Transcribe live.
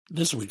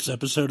This week's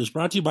episode is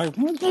brought to you by...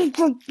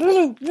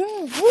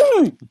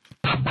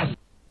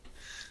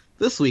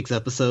 This week's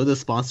episode is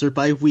sponsored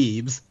by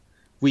Weebs.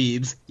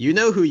 Weebs, you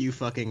know who you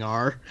fucking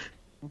are.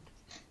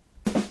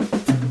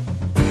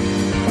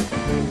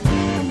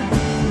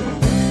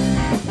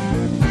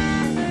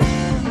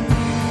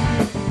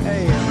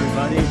 Hey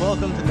everybody,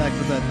 welcome to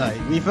Nexus at Night.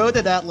 We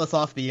voted Atlas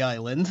off the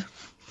island.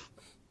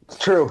 It's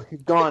true,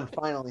 he's gone,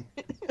 finally.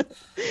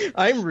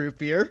 I'm Root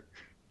Beer.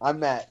 I'm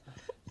Matt.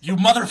 You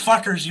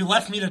motherfuckers, you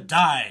left me to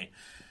die.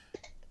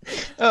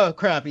 Oh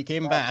crap, he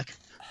came back.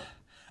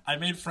 I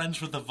made friends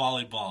with the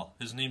volleyball.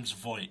 His name's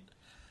Voight.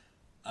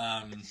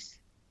 Alright.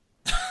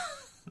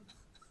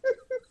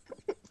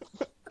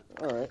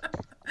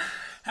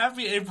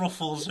 Happy April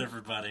Fools,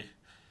 everybody.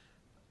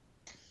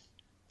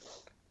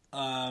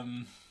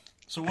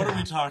 So what are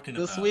we talking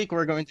about? This week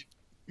we're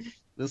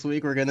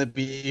going to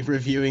be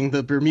reviewing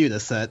the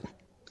Bermuda set.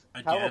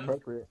 How Again?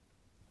 appropriate.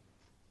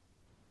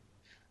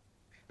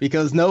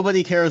 Because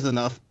nobody cares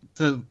enough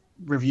to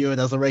review it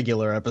as a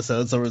regular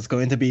episode, so it's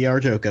going to be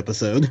our joke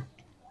episode.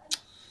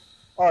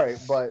 Alright,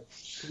 but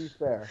to be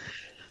fair,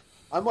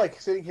 I'm like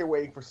sitting here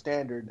waiting for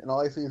standard, and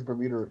all I see is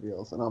Bermuda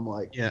reveals, and I'm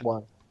like, Yeah.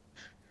 why?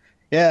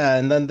 Yeah,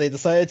 and then they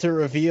decided to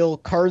reveal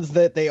cards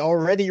that they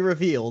already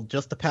revealed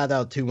just to pad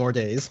out 2 more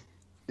days.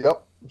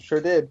 Yep,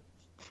 sure did.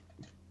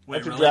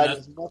 Wait, To really? drag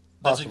as much as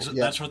possible,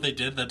 yeah. That's what they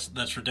did?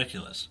 That's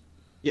ridiculous.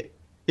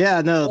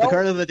 Yeah, no, the Well-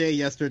 card of the day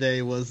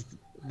yesterday was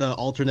the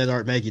alternate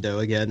art Megiddo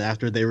again,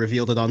 after they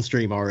revealed it on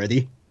stream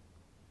already.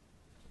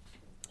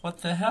 What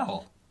the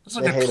hell? That's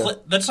They like hate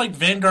that's like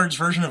Vanguard's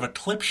version of a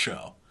clip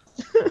show.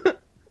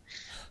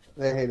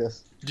 They hate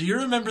us. Do you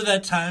remember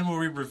that time where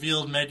we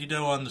revealed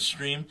Megiddo on the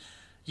stream?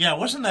 Yeah,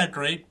 wasn't that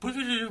great?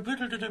 Everyone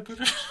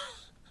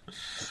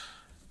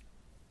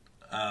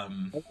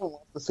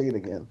wants to see it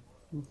again.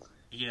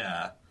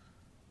 Yeah.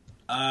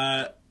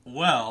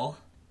 Well,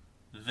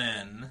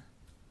 then,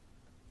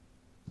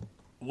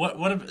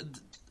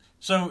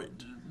 so,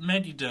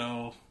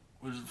 Megiddo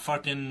was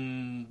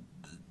fucking,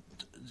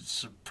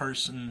 it's a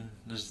person,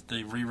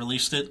 they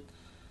re-released it?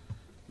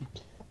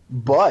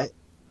 But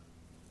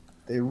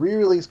they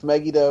re-released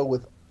Megiddo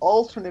with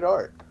alternate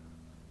art.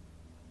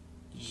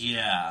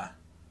 Yeah.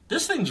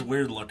 This thing's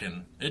weird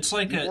looking. It's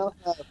like You now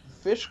have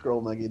Fish Girl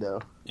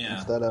Megiddo Yeah.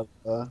 instead of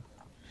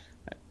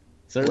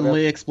Certainly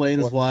Whatever.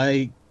 explains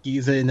why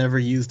Gize never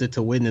used it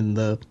to win in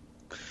the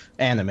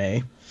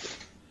anime.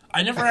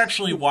 I never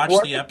actually watched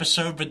What? the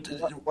episode, but,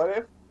 What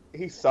if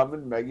he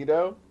summoned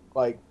Megiddo,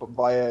 like,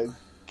 via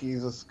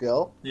Giza's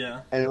skill,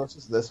 yeah. and it was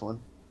just this one?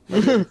 I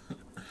That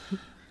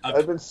would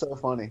have been so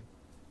funny.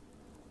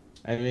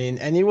 mean,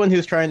 anyone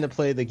who's trying to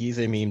play the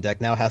Gize meme deck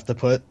now has to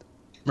put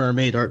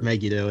Mermaid Art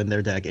Megiddo in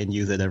their deck and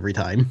use it every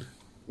time.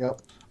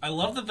 Yep. I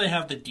love that they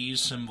have the D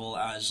symbol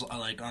as,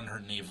 like, on her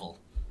navel.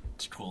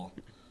 It's cool.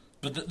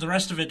 But the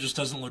rest of it just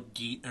doesn't look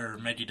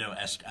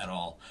Megiddo-esque at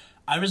all.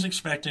 I was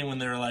expecting when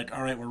they were like,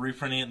 alright, we're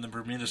reprinting it in the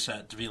Bermuda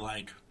set to be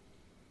like,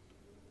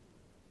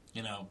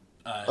 you know,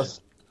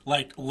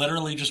 like,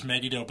 literally just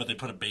Megiddo, but they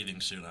put a bathing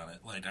suit on it.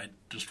 Like, I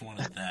just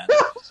wanted that.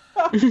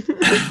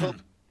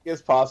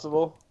 It's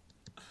possible.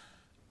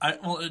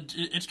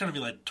 It's gonna be,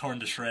 like, torn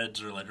to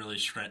shreds or, like, really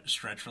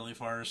stretch really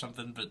far or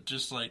something, but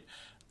just, like,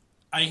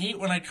 I hate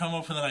when I come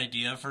up with an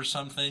idea for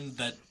something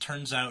that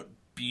turns out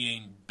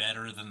being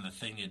better than the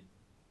thing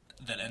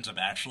that ends up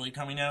actually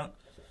coming out.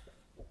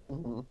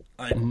 Mm-hmm.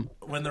 Like,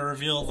 when they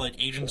revealed,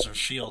 like, Agents of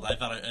S.H.I.E.L.D., I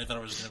thought it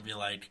was going to be,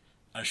 like,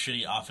 a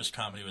shitty office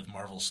comedy with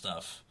Marvel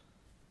stuff.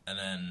 And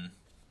then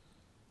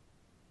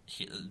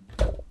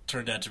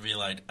turned out to be,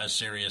 like, a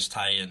serious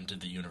tie-in to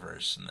the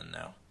universe, and then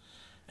no.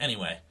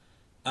 Anyway,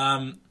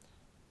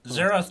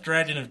 Zeroth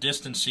Dragon of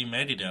Distant Sea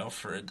Megiddo,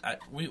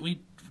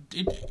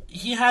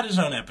 he had his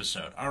own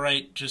episode,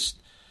 alright? Just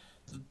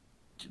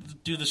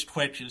do this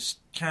quick, just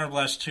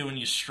Counterblast 2 and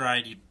you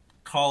stride, you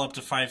call up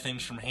to 5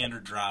 things from hand or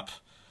drop.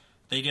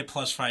 They get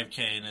plus 5k,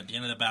 and at the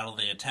end of the battle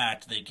they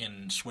attacked, they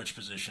can switch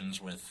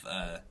positions with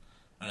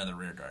another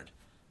rear guard.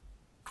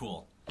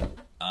 Cool.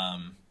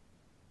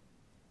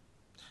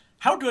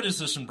 How good is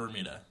this in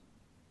Bermuda?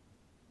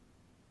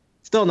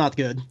 Still not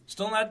good.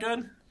 Still not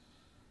good?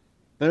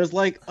 There's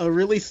like a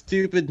really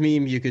stupid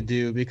meme you could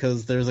do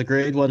because there's a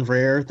grade 1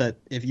 rare that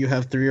if you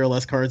have 3 or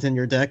less cards in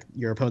your deck,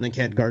 your opponent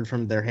can't guard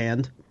from their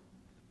hand.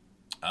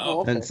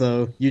 Oh, Okay. And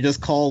so you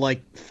just call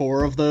like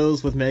 4 of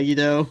those with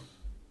Megiddo.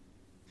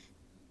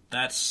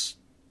 that's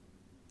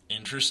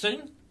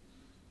interesting.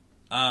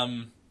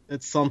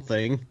 It's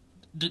something.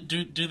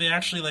 Do they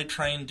actually, like,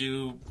 try and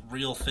do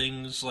real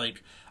things?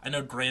 Like, I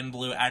know Grand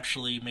Blue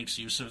actually makes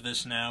use of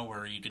this now,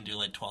 where you can do,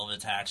 like, 12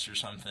 attacks or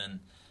something.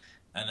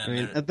 And then I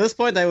mean, at this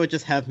point I would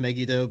just have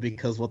Megiddo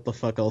because what the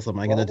fuck else am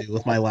I going to do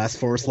with my last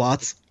 4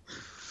 slots?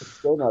 It's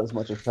still not as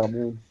much as Pale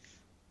Moon.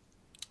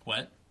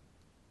 What?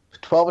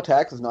 12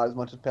 attacks is not as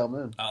much as Pale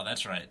Moon. Oh,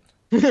 that's right.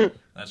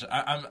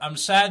 I'm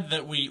sad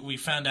that we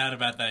found out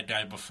about that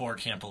guy before.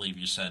 Can't believe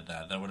you said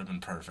that. That would have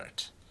been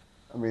perfect.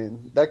 I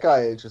mean, that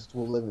guy just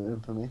will live in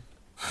infamy.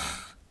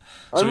 I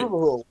don't remember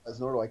who it was,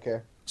 nor do I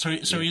care.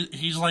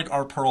 He's like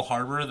our Pearl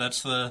Harbor.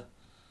 That's the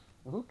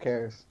Who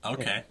cares?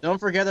 okay. Don't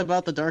forget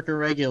about the darker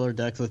regular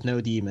decks with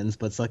no demons,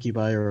 but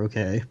Succubi are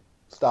okay.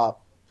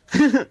 Stop.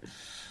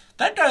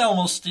 That guy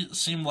almost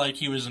seemed like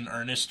he was in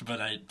earnest, but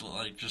I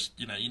like just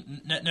you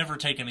never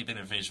take anything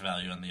at face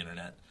value on the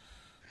internet.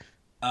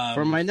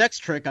 For my next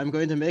trick, I'm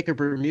going to make a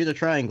Bermuda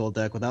Triangle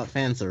deck without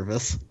fan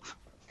service.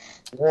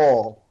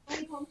 Whoa.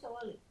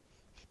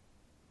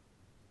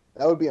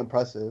 That would be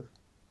impressive.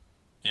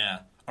 Yeah,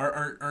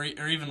 or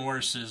even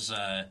worse is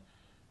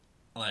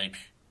like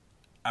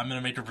I'm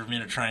gonna make a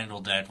Bermuda Triangle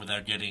deck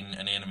without getting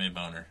an anime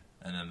boner,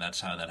 and then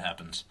that's how that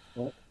happens.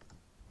 What?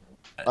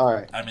 All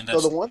right. I mean,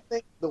 that's... so the one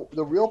thing,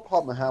 the real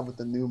problem I have with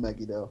the new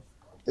Megiddo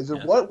is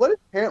that what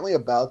apparently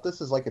about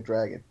this is like a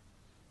dragon.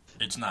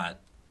 It's not.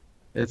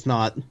 It's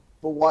not.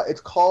 But why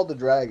it's called a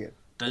dragon?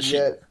 Does she?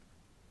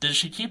 Did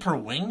she keep her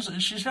wings?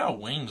 She's got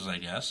wings, I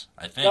guess.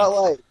 I think. Not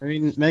like. I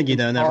mean,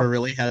 Megiddo never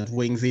really had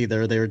wings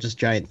either. They were just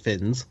giant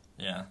fins.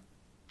 Yeah,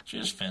 she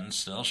has fins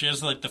still. She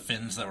has like the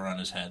fins that were on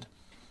his head.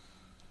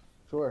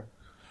 Sure.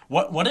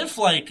 What if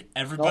like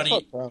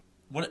everybody? No,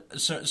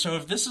 so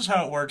if this is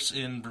how it works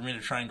in Bermuda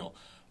Triangle,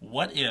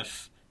 what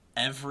if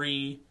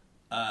every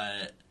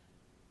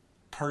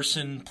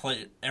person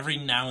every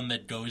noun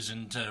that goes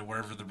into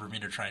wherever the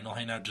Bermuda Triangle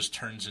hangout just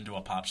turns into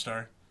a pop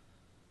star?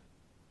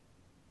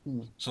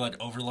 So like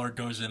Overlord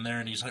goes in there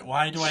and he's like,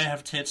 "Why do I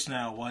have tits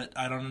now? What?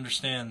 I don't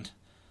understand."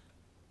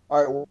 All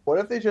right. Well, what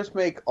if they just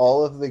make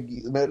all of the?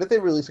 What if they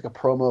release like a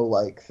promo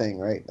like thing,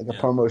 right? Like a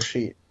promo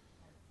sheet.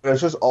 But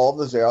it's just all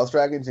the Zeros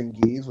dragons and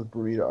geese with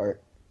Bermuda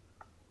art.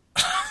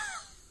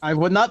 I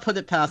would not put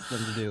it past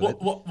them to do it.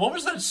 What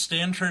was that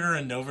Stand Trader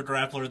and Nova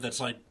Grappler that's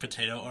like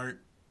potato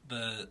art?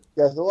 The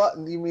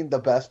Gezelaz? You mean the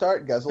best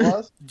art,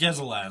 Gezelaz?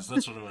 Gezelaz,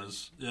 that's what it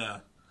was.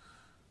 Yeah,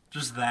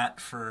 just that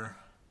for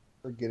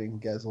getting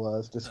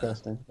Gezelaz.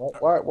 Disgusting.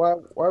 Why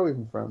are we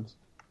even friends?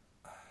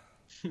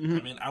 I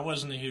mean, I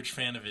wasn't a huge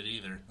fan of it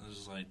either. It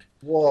was like,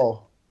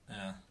 whoa.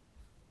 Yeah.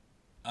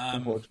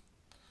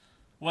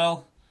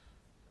 Well,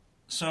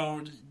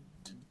 so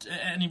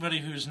anybody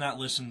who's not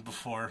listened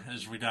before,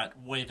 as we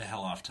got way the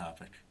hell off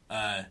topic,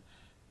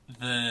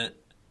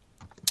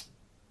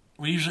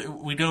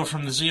 we go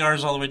from the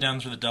ZRs all the way down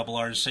through the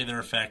double Rs, say their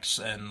effects,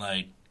 and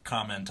like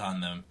comment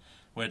on them.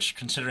 Which,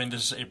 considering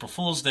this is April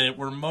Fool's Day,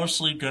 we're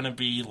mostly gonna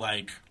be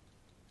like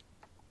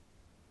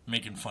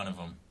making fun of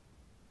them.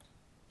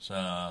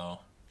 So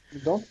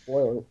don't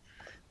spoil it.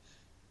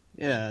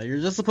 Yeah, you're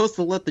just supposed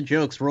to let the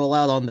jokes roll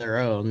out on their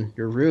own.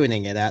 You're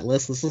ruining it,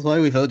 Atlas. This is why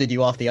we voted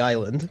you off the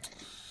island.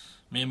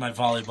 Me and my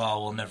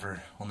volleyball will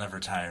never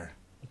tire.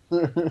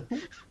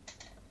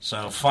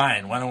 So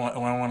fine, why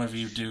don't one of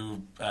you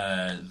do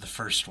the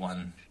first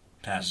one?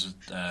 Pass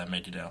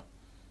Megiddo.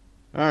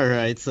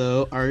 Alright,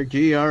 so our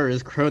GR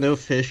is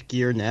Chronofish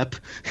Gear Nep.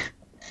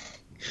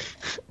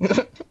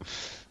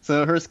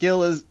 So her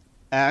skill is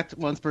act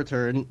once per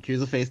turn,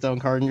 choose a face down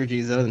card in your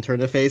G zone and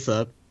turn it face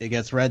up. It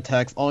gets red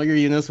text. All your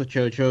units with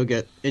Chocho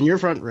get in your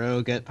front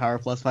row get power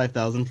plus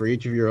 5,000 for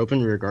each of your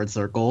open rearguard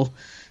circle.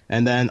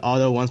 And then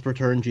auto once per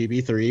turn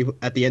GB3.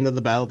 At the end of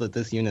the battle that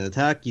this unit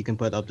attack, you can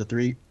put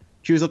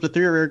choose up to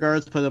 3 rear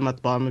guards, put them at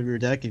the bottom of your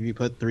deck. If you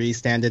put 3,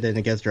 stand it and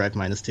it gets drive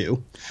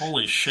 -2.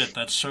 Holy shit,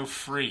 that's so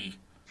free.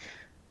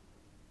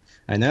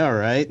 I know,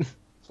 right?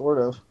 Sort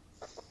of.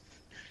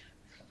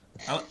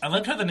 I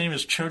like how the name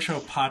is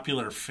Chocho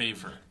Popular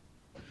Favor.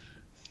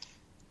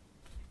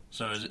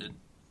 So is it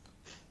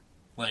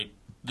like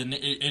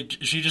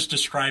she just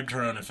described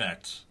her own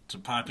effect. It's a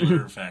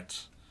popular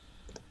effect.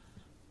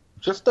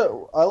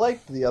 I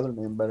liked the other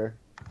name better.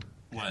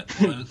 What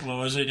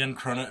was it again?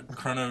 Chrono.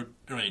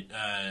 Wait.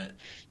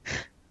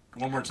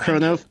 One more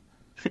time.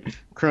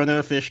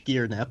 Chronofish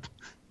Gear Nep.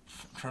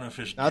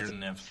 Chronofish Gear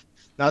Nep.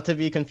 Not to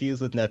be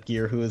confused with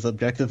Nepgear, who is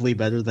objectively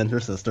better than her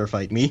sister.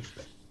 Fight me.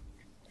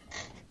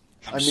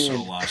 I'm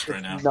so lost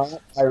right now.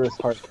 Not Iris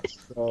Heart,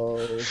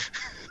 so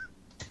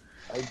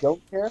I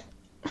don't care.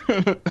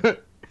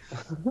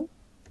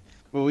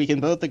 Well, we can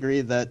both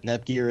agree that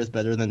Nepgear is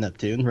better than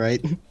Neptune,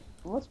 right?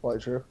 Well, that's probably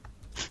true.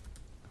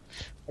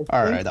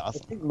 Alright,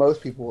 awesome. I think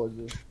most people would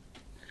agree.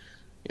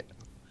 Yeah.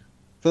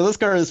 So this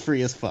card is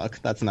free as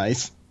fuck. That's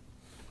nice.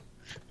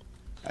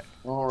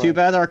 Right. Too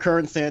bad our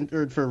current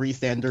standard for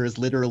Restander is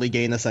literally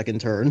gain a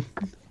second turn.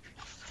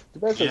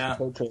 Yeah.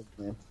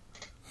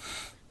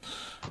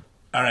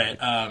 Alright,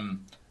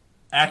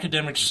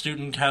 Academic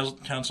Student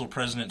Council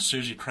President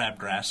Susie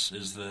Crabgrass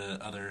is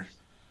the other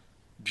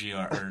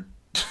GR.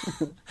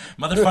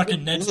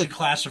 Motherfucking Ned's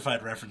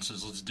Declassified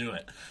references, let's do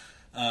it.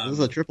 This is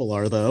a triple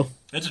R, though.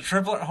 It's a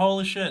triple R?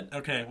 Holy shit.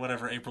 Okay,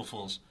 whatever, April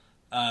Fools.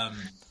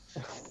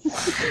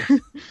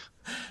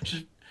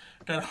 She's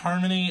got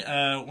Harmony,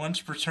 once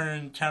per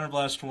turn,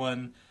 counterblast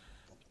 1,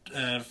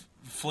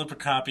 flip a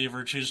copy of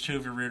her, choose 2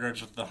 of your rear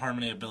guards with the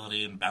Harmony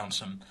ability and bounce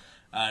them.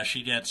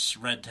 She gets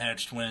red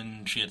text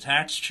when she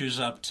attacks, choose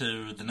up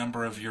to the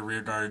number of your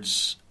rear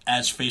guards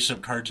as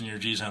face-up cards in your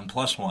G-Zone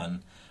plus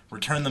 1,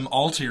 return them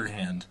all to your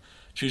hand,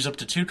 choose up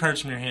to 2 cards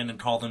from your hand and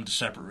call them to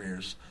separate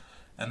rears.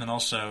 And then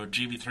also,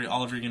 GB3,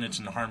 all of your units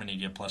in Harmony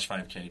get plus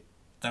 5k.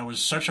 That was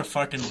such a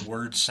fucking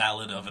word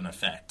salad of an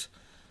effect.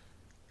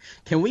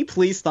 Can we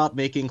please stop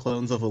making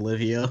clones of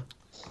Olivia?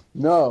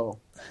 No.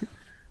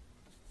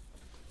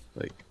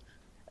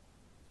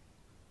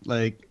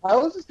 Like,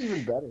 How is this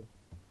even better?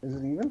 Is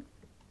it even?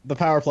 the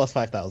power plus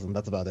 5,000,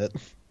 that's about it.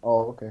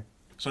 Oh, okay.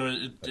 So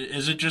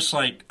is it just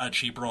like a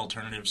cheaper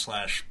alternative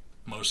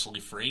 / mostly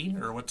free?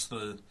 Or what's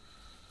the...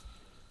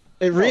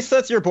 It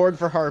resets your board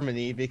for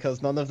Harmony,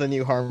 because none of the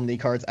new Harmony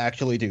cards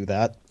actually do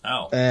that.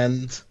 Oh.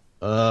 And,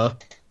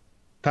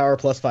 power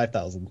plus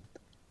 5,000.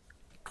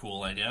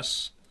 Cool, I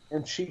guess.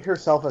 And cheat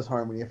herself as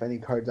Harmony if any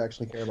cards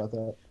actually care about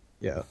that.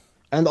 Yeah.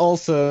 And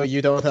also,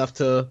 you don't have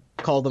to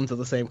call them to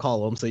the same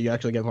column, so you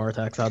actually get more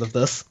attacks out of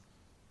this.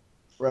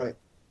 Right.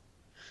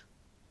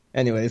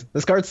 Anyways,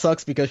 this card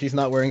sucks because she's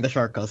not wearing the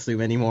shark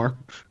costume anymore.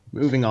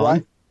 Moving on.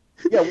 Right.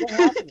 Yeah, what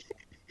happened?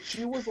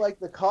 She was like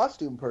the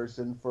costume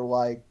person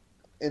for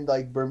in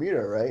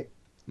Bermuda, right?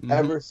 Mhm.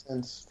 Ever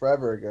since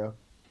forever ago.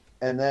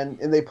 And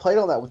they played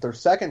on that with their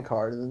second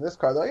card, and then this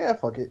card, they're like, yeah,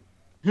 fuck it.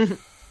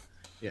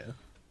 Yeah.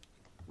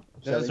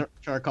 Does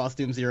shark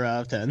costume 0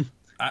 out of 10.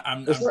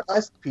 Does their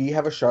SP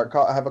have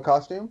a have a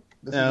costume?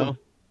 No.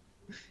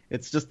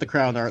 It's just the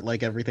crown art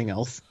like everything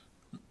else.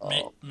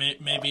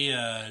 Maybe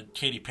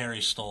Katy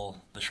Perry stole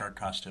the shark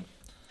costume.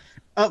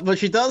 But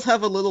she does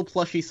have a little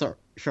plushy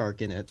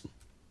shark in it.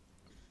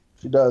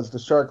 She does. The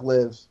shark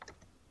lives.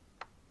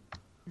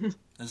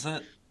 Is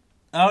that...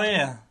 Oh,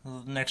 yeah.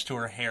 Next to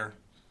her hair.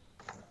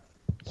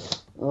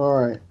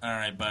 All right. All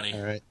right, buddy.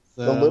 All right.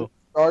 The So little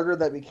starter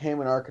that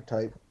became an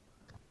archetype.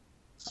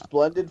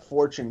 Splendid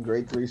Fortune,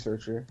 grade 3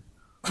 searcher.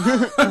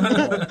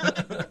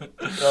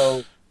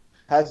 So,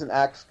 has an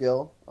axe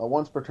skill,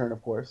 once per turn,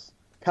 of course.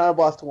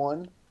 Counterblast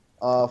 1,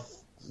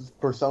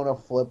 Persona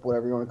Flip,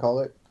 whatever you want to call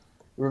it.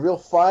 Reveal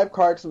 5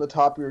 cards from the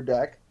top of your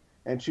deck,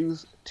 and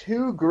choose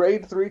 2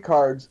 grade 3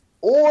 cards,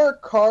 or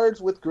cards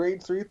with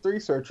grade 3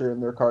 searcher in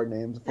their card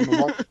names from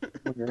the one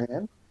in your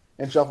hand,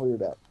 and shuffle your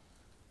deck.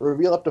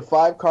 Reveal up to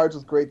 5 cards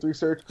with grade 3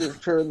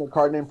 searcher in the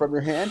card name from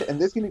your hand, and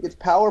this unit gets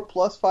power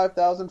plus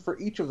 5,000 for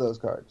each of those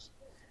cards.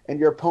 And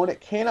your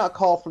opponent cannot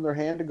call from their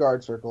hand to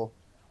guard circle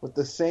with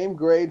the same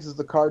grades as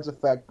the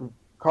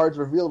cards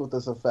revealed with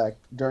this effect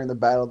during the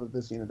battle that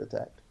this unit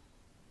attacked.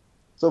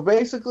 So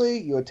basically,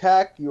 you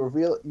attack, you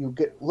reveal,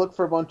 look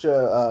for a bunch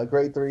of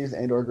grade 3s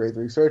and or grade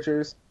 3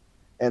 searchers,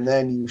 and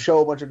then you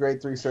show a bunch of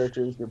grade 3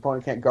 searchers. Your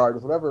opponent can't guard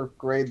with whatever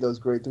grade those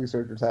grade 3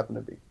 searchers happen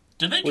to be.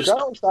 Which I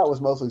always thought was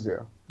mostly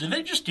 0. Did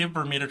they just give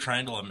Bermuda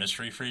Triangle a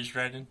mystery freeze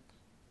dragon?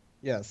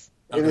 yes,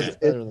 Okay. it's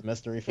better than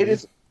Mystery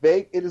Freeze.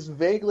 It is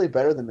vaguely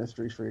better than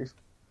Mystery Freeze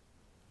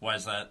Why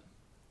is that?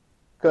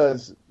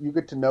 because you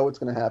get to know what's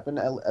going to happen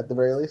at the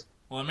very least.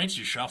 Well, it makes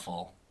you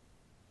shuffle.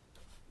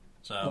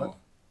 So... What?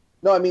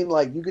 No, I mean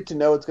you get to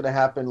know what's going to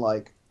happen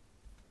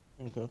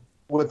Okay.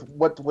 with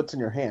what's in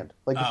your hand.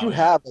 If you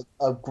have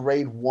a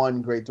grade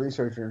 1, grade 3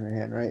 searcher in your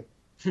hand, right?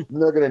 Then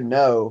they're going to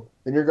know.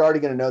 Then you're already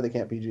going to know they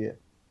can't PG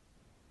it.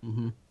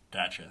 Mm-hmm.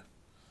 Gotcha.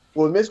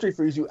 Well, with Mystery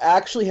Freeze, you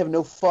actually have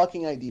no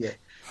fucking idea.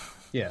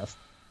 Yes.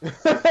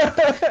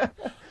 I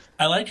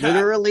like how...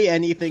 Literally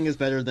anything is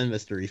better than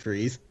Mystery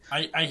Freeze.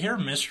 I hear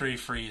mystery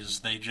freeze,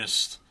 they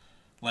just...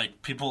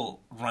 people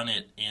run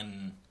it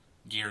in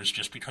gears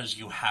just because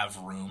you have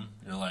room.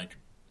 You're like,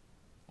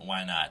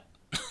 why not?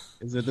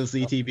 Is it the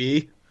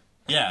CTB?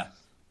 Yeah.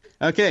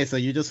 Okay, so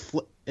you just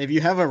if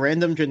you have a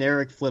random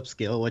generic flip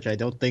skill, which I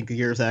don't think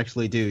gears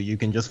actually do, you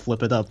can just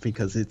flip it up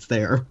because it's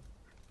there.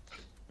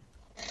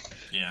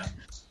 Yeah.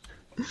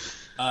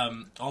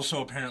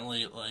 Also,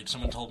 apparently,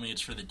 someone told me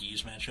it's for the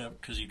D's matchup,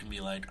 because you can be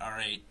like,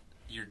 alright,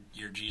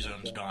 your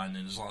G-zone's gone,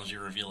 and as long as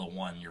you reveal a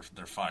 1,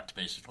 they're fucked,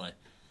 basically.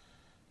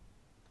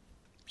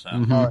 So.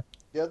 Mm-hmm. All right.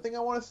 The other thing I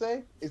want to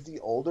say is the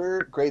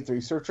older grade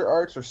 3 searcher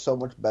arts are so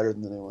much better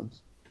than the new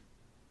ones.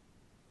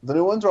 The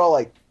new ones are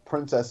all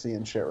princessy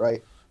and shit,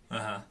 right?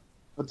 Uh-huh.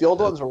 But the old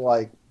ones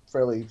are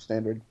fairly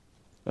standard.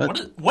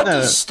 What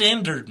does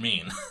standard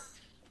mean?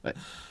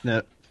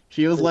 No.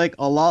 She was like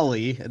a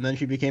lolly, and then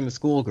she became a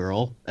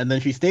schoolgirl, and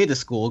then she stayed a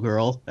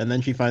schoolgirl, and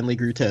then she finally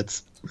grew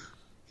tits.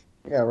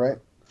 Yeah, right?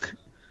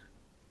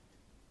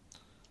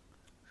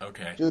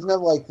 Okay. She doesn't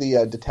have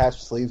the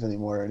detached sleeves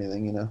anymore or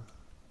anything, you know?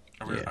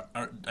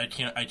 I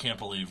can't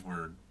believe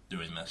we're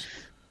doing this.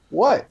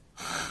 What?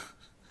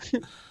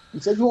 You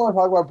said you want to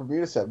talk about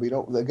Bermuda set, but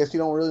I guess you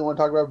don't really want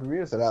to talk about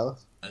Bermuda set,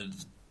 Alice.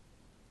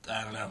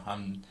 I don't know.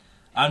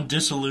 I'm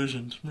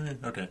disillusioned.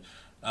 Okay.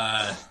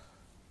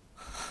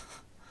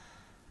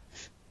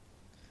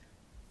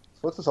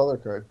 What's this other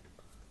card?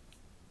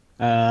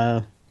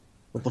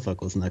 What the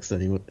fuck was next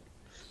anyway?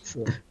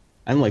 Yeah.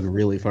 I'm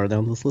really far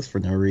down this list for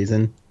no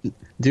reason.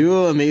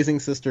 Duo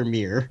Amazing Sister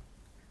Mir.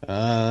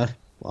 Blah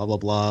blah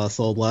blah.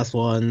 Soul Blast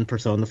 1,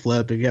 Persona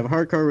Flip. If you have a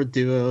hard card with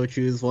Duo,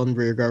 choose 1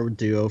 rear guard with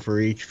Duo for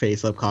each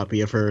face-up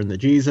copy of her in the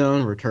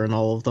G-Zone. Return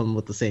all of them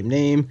with the same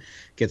name.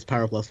 Gets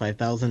power plus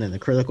 5,000 and a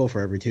critical for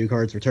every 2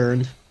 cards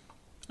returned.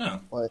 Oh.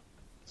 What?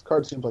 This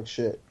card seems like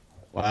shit.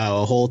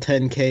 Wow, a whole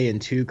 10k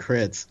and 2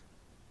 crits.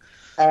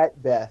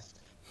 At best.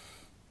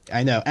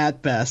 I know,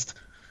 at best.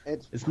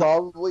 It's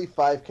probably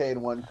 5k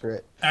and 1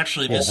 crit.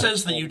 Actually, this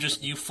says that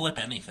you flip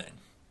anything.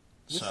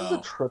 This So is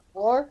a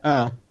triple R?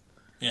 Oh.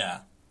 yeah.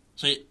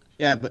 So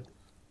Yeah, but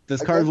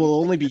this card will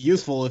only be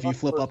useful if you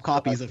flip up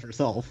copies of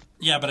yourself.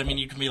 yeah, but I mean,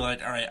 you can be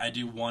like, all right, I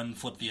do one,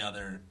 flip the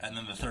other, and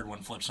then the third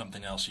one flips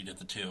something else. You get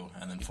the 2,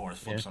 and then fourth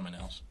flip something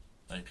else.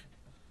 Like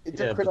It's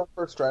a crit on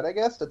first stride, I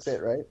guess. That's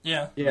it, right?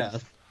 yeah. Yeah.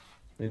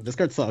 I mean, this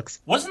card sucks.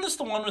 Wasn't this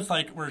the one with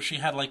like where she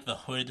had like the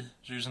hood?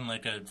 She was in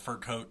like a fur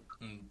coat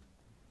and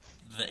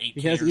the 8K.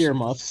 He has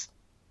earmuffs.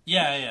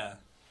 Yeah.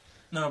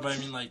 No, but I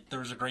mean, like, there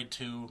was a grade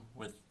 2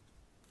 with...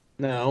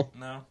 No.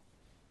 No?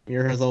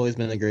 Mir has always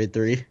been a grade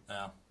 3.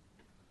 Oh.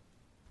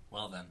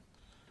 Well, then.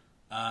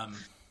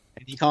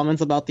 Any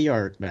comments about the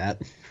art,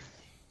 Matt?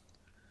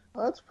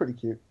 Oh, that's pretty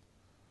cute.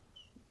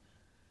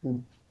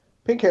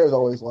 Pink hair is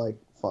always, like,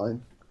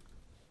 fine.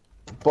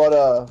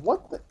 But,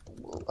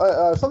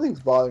 something's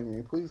bothering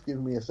me. Please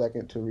give me a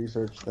second to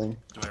research thing.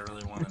 Do I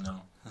really want to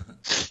know?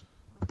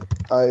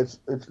 It's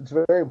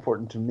very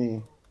important to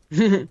me.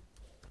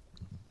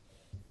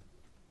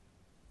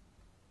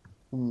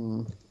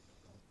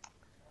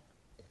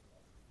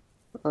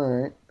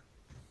 Alright.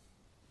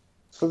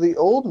 So the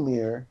old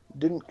mirror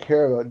didn't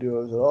care about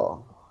duos at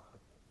all.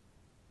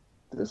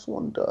 This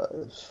one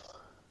does.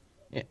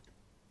 Yeah.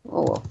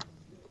 Oh well.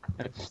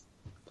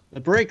 The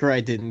Break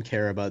Ride didn't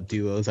care about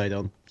duos, I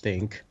don't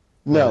think.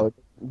 No,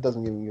 it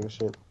doesn't even give a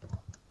shit.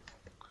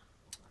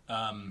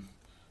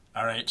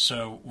 Alright,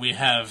 so we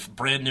have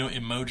brand new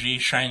emoji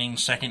shining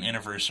 2nd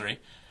anniversary.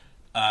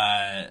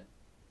 Another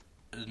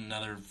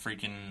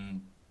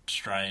freaking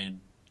stride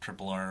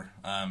triple R.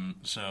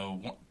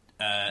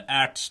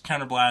 Act,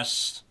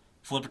 counterblast,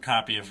 flip a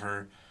copy of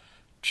her,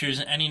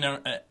 choose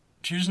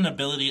choose an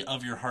ability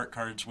of your heart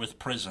cards with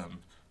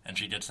Prism, and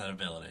she gets that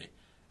ability.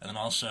 And then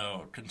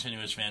also,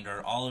 Continuous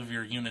Vanguard, all of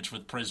your units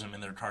with Prism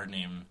in their card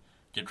name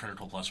get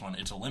critical +1.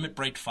 It's a limit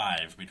break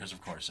 5, because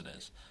of course it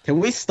is. Can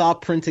we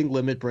stop printing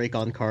limit break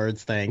on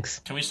cards? Thanks.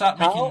 Can we stop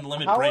making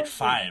limit break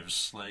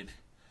 5s? Like,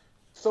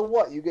 so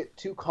what? You get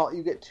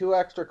two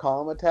extra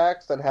column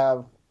attacks that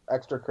have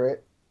extra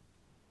crit.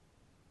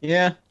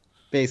 Yeah,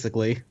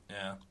 basically.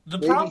 yeah.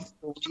 Maybe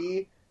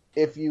 3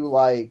 if you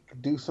like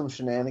do some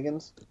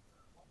shenanigans.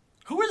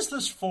 Who is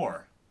this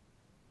for?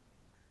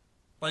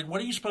 Like,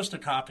 what are you supposed to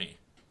copy?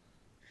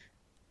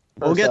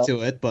 We'll get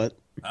to it, but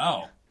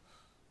Oh,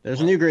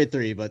 there's a new grade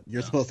 3, but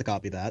you're supposed to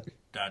copy that.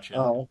 gotcha.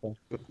 Oh, okay.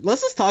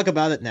 Let's just talk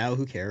about it now.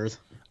 Who cares?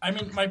 I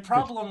mean, my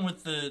problem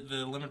with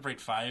the limit break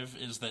 5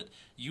 is that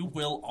you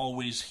will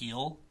always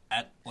heal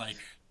at, like...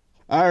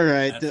 All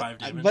right, at 5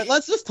 damage. but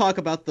let's just talk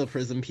about the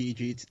Prism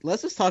PG.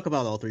 Let's just talk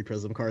about all 3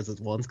 Prism cards at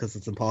once, because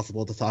it's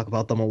impossible to talk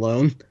about them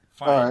alone.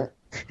 Fine. All right.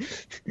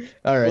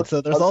 All right,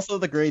 so there's also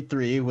the grade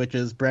 3, which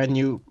is brand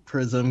new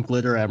Prism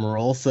Glitter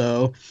Emerald.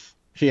 So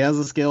she has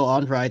a skill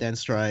on Ride and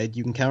Stride.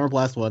 You can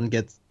counterblast 1,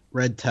 get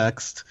red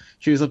text,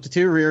 choose up to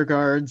 2 rear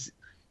guards,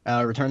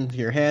 return to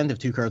your hand. If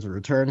 2 cards are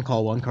returned,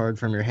 call 1 card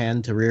from your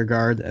hand to rear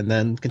guard, and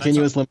then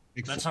continuous limit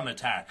break. That's on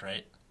attack,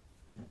 right?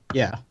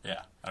 Yeah.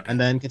 Yeah. Okay.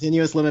 And then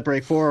continuous limit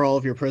break 4. All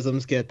of your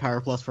prisms get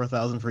power plus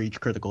 4,000 for each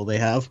critical they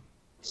have.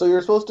 So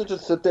you're supposed to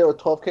just sit there with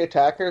 12k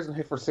attackers and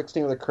hit for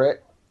 16 with a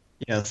crit?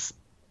 Yes.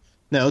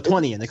 No,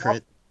 20 in the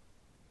crit.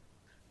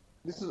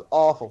 This is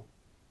awful.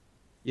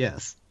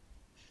 Yes.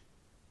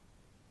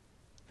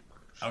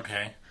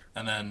 Okay.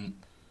 And then,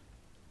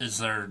 is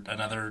there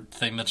another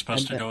thing that's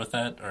supposed to go with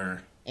that,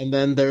 or? And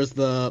then there's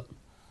the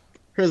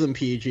Prism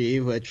PG,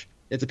 which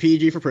it's a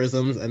PG for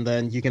prisms, and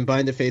then you can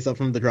bind it face up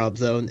from the drop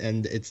zone,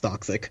 and it's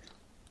toxic.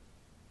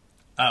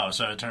 Oh,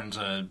 so it turns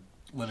a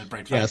limit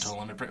break 5 to a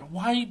limit break.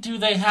 Why do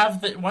they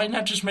have that? Why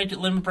not just make it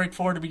limit break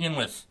 4 to begin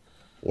with?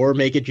 Or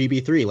make it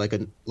GB3,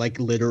 like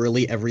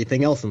literally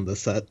everything else in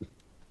this set.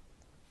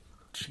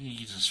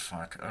 Jesus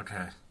fuck.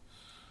 Okay.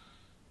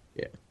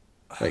 Yeah.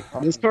 Like,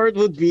 this card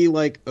would be,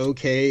 like,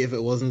 okay if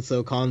it wasn't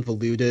so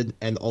convoluted,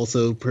 and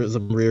also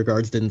Prism rear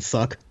guards didn't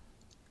suck.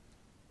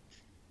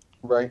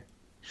 Right.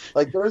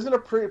 Like, there isn't a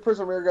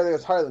Prism rear guard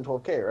that's higher than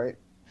 12k,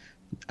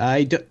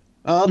 right?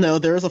 Oh no,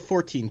 there is a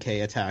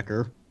 14k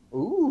attacker.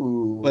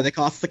 Ooh. But it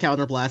costs the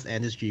counterblast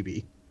and his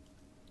GB.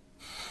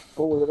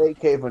 But with an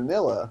 8k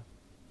vanilla,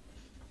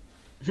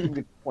 you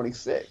get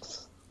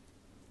 26.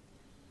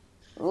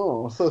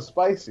 Oh, so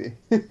spicy.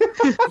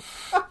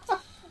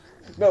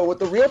 No, what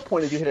the real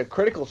point is you hit a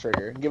critical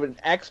trigger, give it an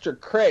extra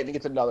crit, and it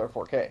gets another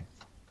 4k.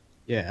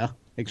 Yeah,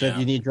 except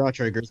you need draw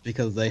triggers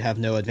because they have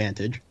no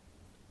advantage.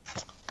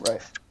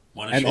 Right.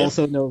 And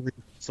also no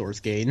resource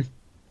gain.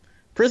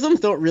 Prisms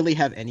don't really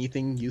have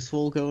anything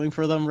useful going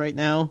for them right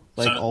now.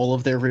 Like, all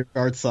of their rear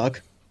guards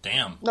suck.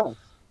 Damn. No.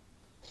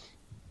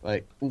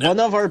 Like, one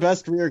of our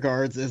best rear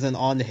guards is an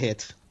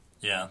on-hit.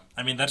 Yeah.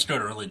 I mean, that's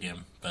good early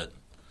game, but...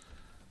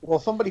 Well,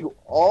 somebody who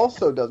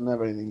also doesn't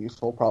have anything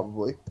useful,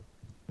 probably,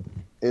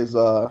 is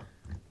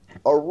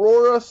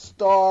Aurora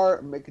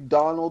Star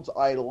McDonald's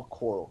Idol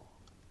Coral.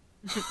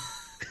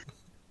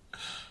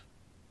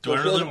 Do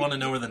I really want to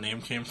know where the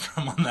name came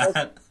from on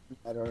that?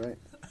 I don't know.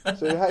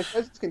 So it has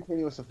this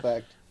continuous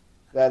effect.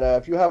 that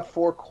if you have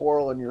 4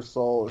 coral in your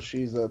soul,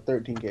 she's a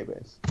 13k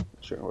base.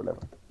 Sure, whatever.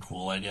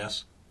 Cool, I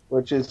guess.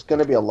 Which is going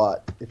to be a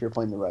lot if you're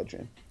playing the red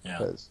chain. Yeah.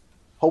 Because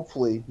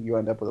hopefully you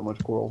end up with a bunch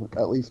of coral,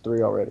 at least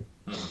 3 already.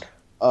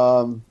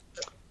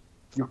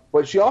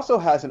 But she also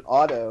has an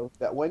auto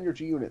that when your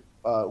G unit,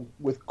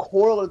 with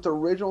coral in its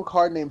original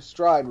card named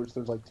Stride, which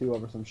there's like 2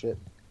 of or some shit,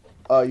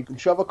 you can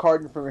shove a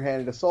card in from your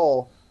hand into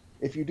soul.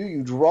 If you do,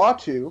 you draw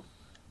 2,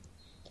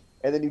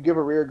 and then you give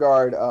a rear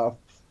guard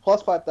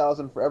plus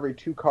 5,000 for every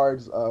 2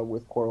 cards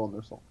with coral in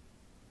their soul.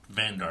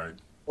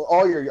 Vanguard. Well,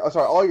 all your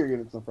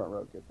units in the front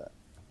row get that.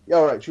 Yeah,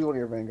 all right. Choose one of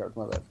your vanguards.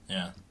 My bad.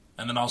 Yeah,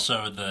 and then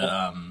also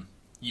the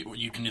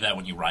you can do that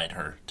when you ride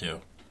her too,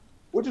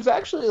 Which is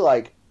actually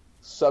like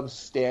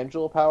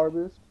substantial power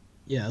boost.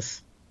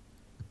 Yes.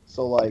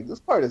 So like this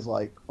part is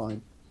like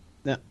fine.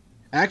 Now,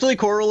 actually,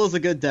 Coral is a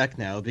good deck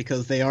now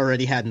because they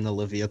already had an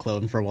Olivia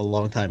clone from a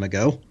long time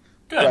ago.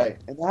 Good. Right,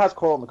 and it has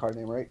coral in the card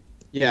name, right?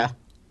 Yeah.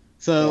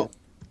 So,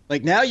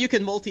 like now you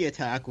can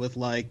multi-attack with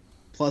like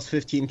plus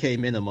 15k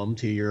minimum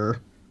to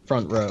your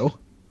front row.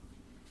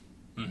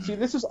 Mm-hmm. See,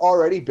 this is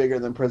already bigger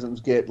than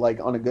Prisms get like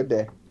on a good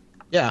day.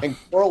 Yeah. And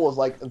coral was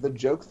like the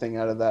joke thing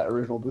out of that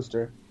original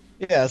booster.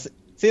 Yes.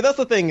 See, that's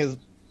the thing is,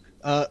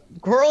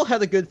 Coral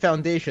had a good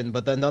foundation,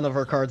 but then none of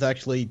her cards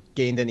actually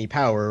gained any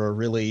power or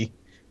really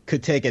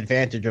could take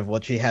advantage of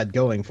what she had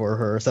going for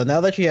her. So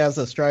now that she has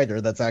a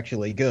Strider that's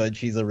actually good,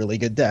 she's a really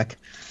good deck.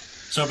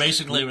 So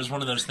basically, it was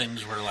one of those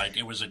things where like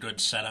it was a good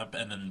setup,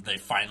 and then they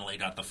finally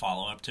got the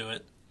follow up to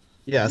it.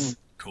 Yes.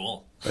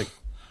 Cool. Like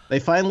they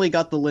finally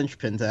got the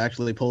linchpin to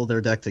actually pull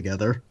their deck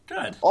together.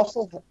 Good.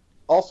 Also,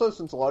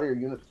 since a lot of your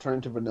units turn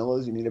into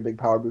vanillas, you need a big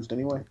power boost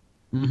anyway.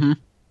 Mm-hmm.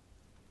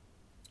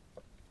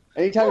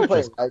 Anytime you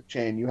play a Riot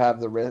Chain, you have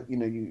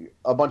the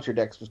a bunch of your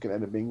decks just gonna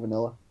end up being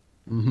vanilla.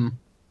 Mm-hmm.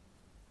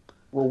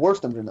 Well, worse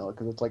than vanilla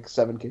because it's like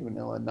 7k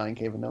vanilla and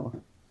 9k vanilla.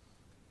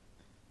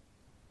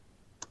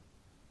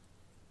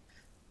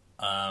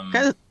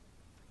 Oh,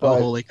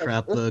 holy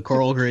crap! The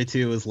Coral Grey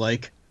 2 is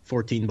like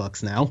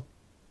 $14 now.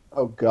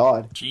 Oh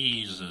God!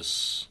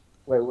 Jesus.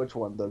 Wait, which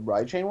one? The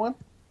Riot Chain one?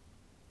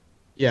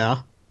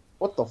 Yeah.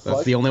 What the fuck?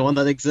 That's the only one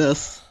that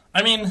exists.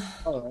 I mean,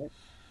 all right.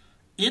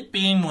 It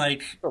being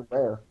like So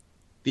rare.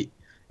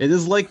 It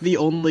is like the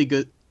only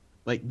good,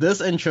 like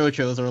this and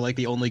Chochos are like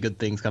the only good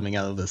things coming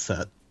out of this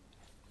set.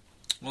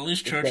 Well, at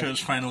least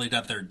Chocho's finally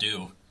got their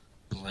due.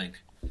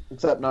 Like,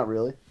 except not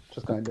really,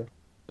 just kind of.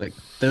 Like,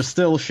 there's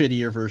still a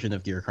shittier version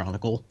of Gear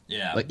Chronicle.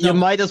 Yeah. Like, you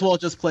might as well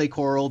just play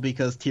Coral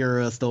because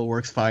Tira still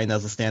works fine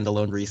as a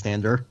standalone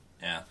restander.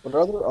 Yeah. What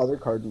are the other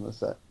cards in the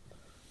set?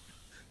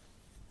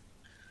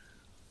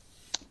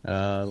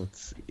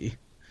 Let's see.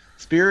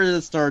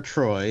 Spirited Star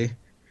Troy.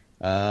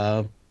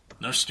 No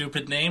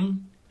stupid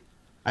name?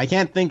 I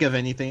can't think of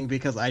anything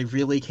because I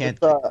really can't.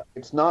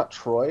 It's not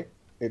Troy.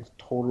 It's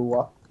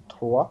Torua.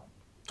 Trois.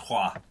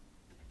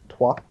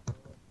 Toi.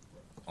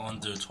 Un,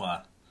 deux,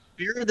 trois.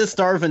 Spirited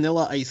Star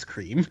Vanilla Ice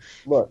Cream.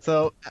 Look.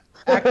 So,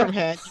 act from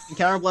hand, you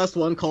can counterblast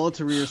 1, call it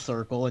to rear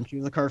circle, and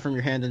choose a card from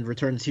your hand and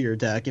return it to your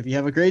deck. If you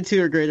have a grade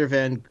 2 or greater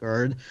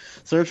Vanguard,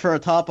 search for a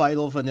top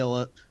idle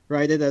vanilla,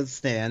 write it as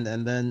stand,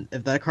 and then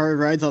if that card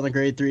rides on a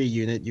grade 3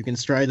 unit, you can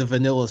stride a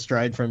vanilla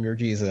stride from your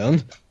G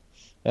zone.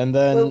 And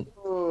then...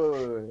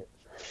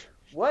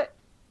 What?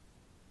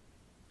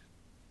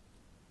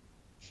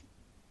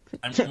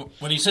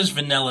 When he says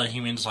vanilla, he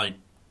means like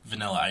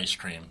vanilla ice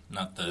cream,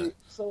 not the...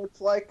 So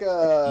it's like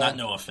a... Not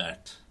no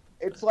effect.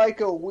 It's like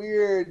a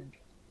weird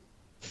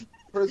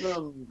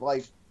Prism,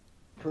 like,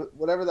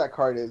 whatever that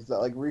card is, that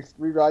like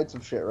rewrite some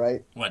shit,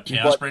 right? What,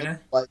 Chaos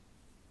Bringer? Like,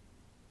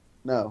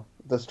 no,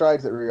 the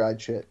strides that rewrite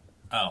shit.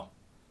 Oh.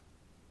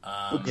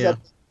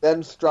 Except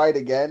then stride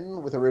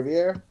again with a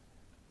Riviere?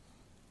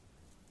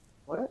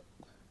 What?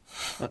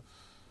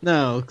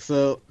 No,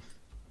 so...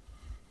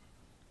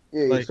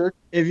 Yeah, like,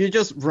 if you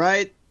just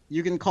ride,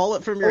 you can call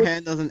it from your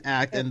hand as an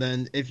act, and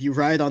then if you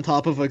ride on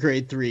top of a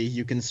grade 3,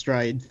 you can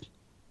stride.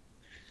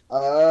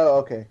 Oh,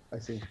 okay. I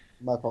see.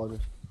 My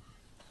apologies.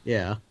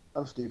 Yeah.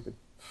 I'm stupid.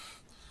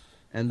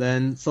 And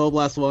then Soul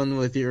Blast 1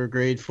 with your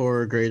grade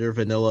 4 or greater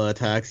vanilla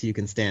attacks, you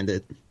can stand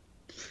it.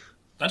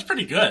 That's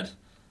pretty good.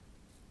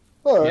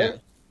 Alright. Yeah.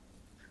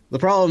 The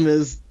problem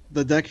is,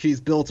 the deck she's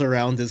built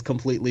around is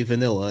completely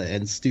vanilla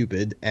and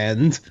stupid,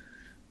 and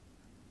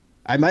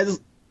I might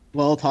as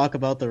well talk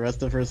about the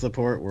rest of her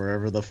support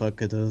wherever the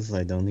fuck it is.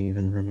 I don't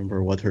even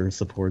remember what her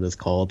support is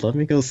called. Let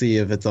me go see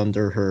if it's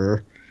under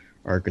her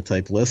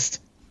archetype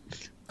list.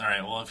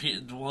 Alright, well,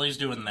 while he's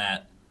doing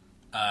that,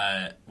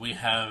 we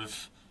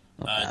have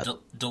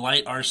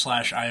Delight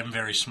r/I am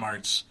very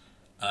smarts,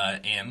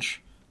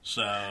 Ange.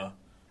 So,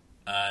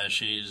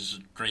 she's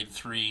grade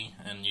 3,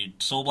 and you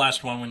Soul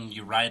Blast 1 when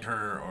you ride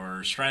her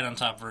or stride on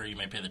top of her, you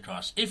may pay the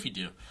cost. If you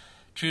do,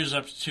 choose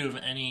up to 2 of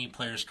any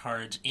player's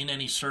cards in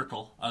any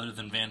circle other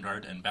than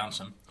Vanguard and bounce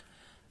them.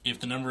 If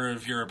the number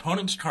of your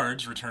opponent's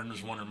cards returned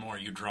is 1 or more,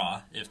 you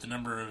draw. If the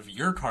number of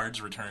your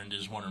cards returned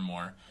is 1 or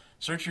more,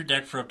 search your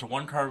deck for up to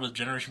 1 card with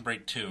Generation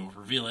Break 2,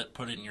 reveal it,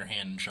 put it in your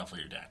hand, and shuffle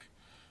your deck.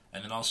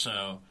 And then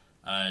also,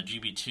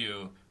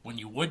 GB2, when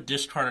you would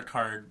discard a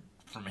card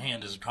from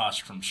hand as a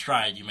cost from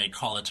Stride, you may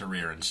call it to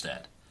rear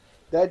instead.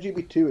 That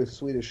GB2 is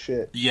sweet as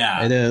shit.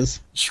 Yeah. It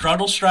is.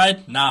 Struggle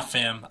Stride? Nah,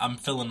 fam. I'm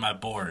filling my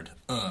board.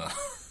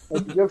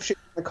 Like, you have shit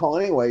to call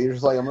anyway. You're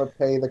just like, I'm going to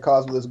pay the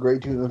cost of this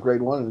grade 2 and this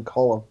grade 1 and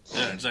call them.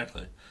 Yeah,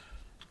 exactly.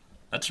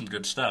 That's some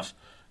good stuff.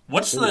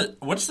 What's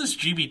this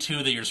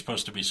GB2 that you're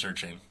supposed to be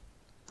searching?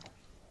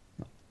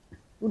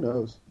 Who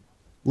knows?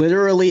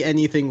 Literally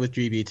anything with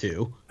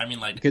GB2. I mean,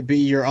 like... It could be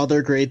your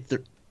other grade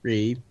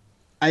 3.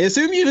 I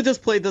assume you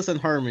just played this in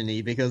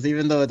Harmony, because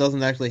even though it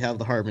doesn't actually have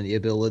the Harmony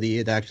ability,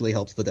 it actually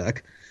helps the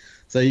deck.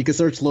 So you can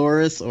search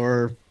Loris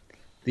or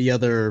the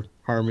other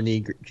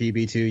Harmony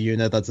GB2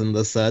 unit that's in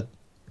this set.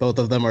 Both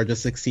of them are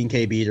just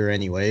 16k beater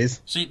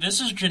anyways. See,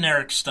 this is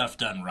generic stuff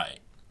done right.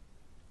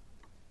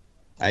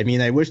 I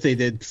mean, I wish they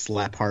did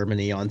slap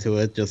Harmony onto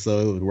it, just so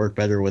it would work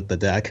better with the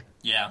deck.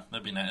 Yeah,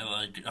 that'd be nice.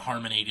 Like,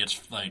 Harmony gets,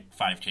 like,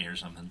 5k or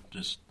something.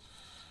 Just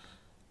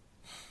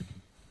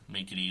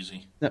make it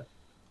easy. No.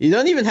 You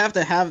don't even have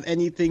to have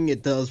anything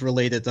it does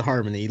related to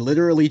Harmony.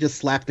 Literally just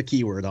slap the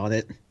keyword on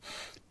it.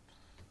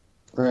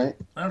 Right.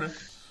 Okay.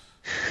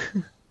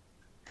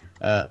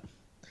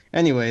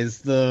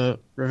 Anyways, the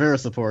Rivera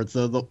support.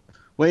 So the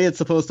way it's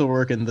supposed to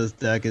work in this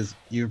deck is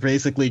you're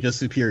basically just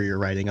superior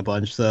writing a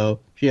bunch. So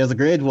she has a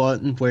grade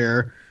 1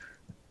 where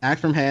act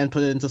from hand,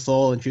 put it into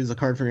soul, and choose a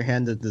card from your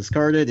hand to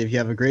discard it. If you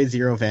have a grade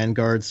 0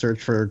 Vanguard,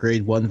 search for a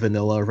grade 1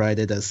 vanilla, write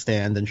it as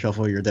stand, and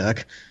shuffle your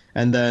deck.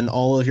 And then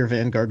all of your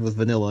Vanguard with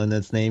vanilla in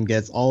its name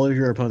gets all of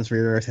your opponent's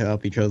rear to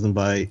help be chosen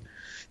by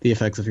the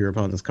effects of your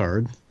opponent's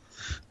card.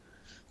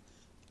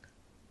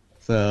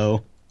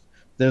 So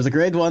there's a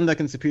grade 1 that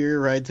can superior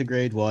ride to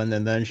grade 1,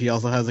 and then she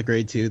also has a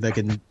grade 2 that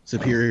can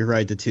superior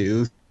ride to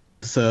 2.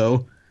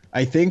 So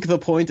I think the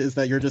point is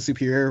that you're just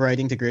superior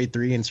riding to grade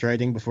 3 and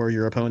striding before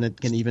your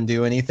opponent can even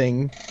do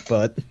anything,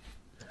 but...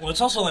 Well,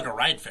 it's also like a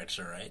ride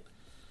fixer, right?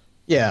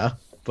 Yeah,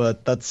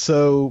 but that's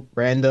so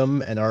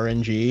random and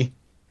RNG.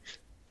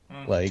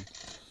 Like,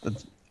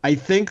 I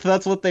think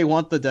that's what they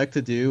want the deck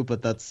to do,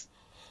 but that's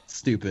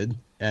stupid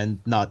and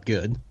not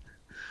good.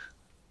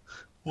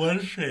 What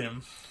a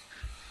shame.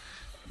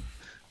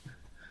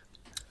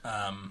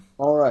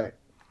 Alright.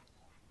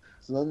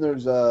 So then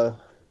there's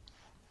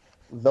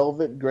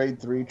Velvet grade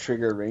 3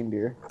 trigger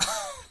reindeer.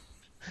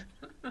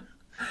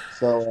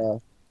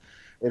 So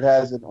it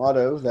has an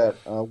auto that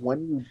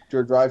when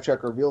your drive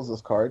check reveals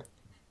this card,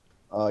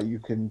 you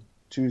can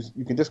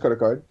discard a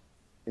card,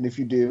 and if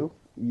you do,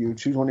 you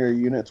choose one of your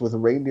units with a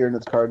reindeer in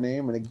its card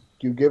name, and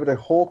you give it a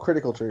whole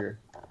critical trigger.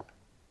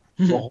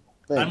 The whole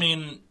thing. I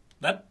mean,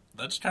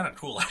 that's kind of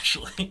cool,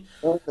 actually.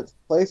 If it's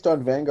placed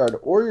on Vanguard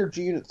or your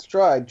G unit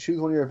stride, choose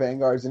one of your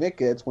Vanguards, and it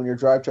gets, when your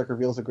drive check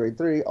reveals a grade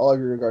 3, all of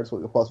your Vanguards will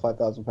get plus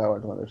 5,000 power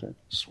until another turn.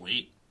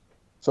 Sweet.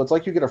 So it's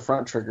like you get a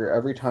front trigger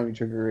every time you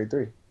trigger grade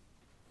 3.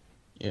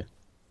 Yeah.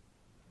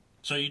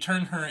 So you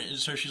turn her,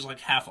 so she's like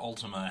half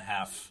Ultima,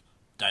 half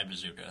Die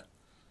Bazooka.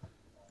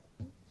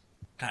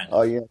 Kind of.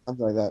 Oh yeah,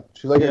 something like that.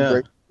 She's like a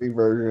grade 3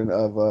 version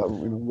of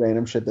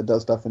random shit that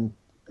does stuff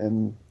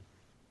in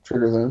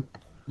Trigger Zone.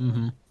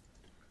 Mm-hmm.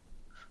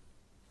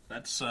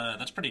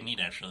 That's pretty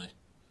neat, actually.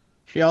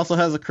 She also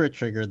has a crit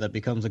trigger that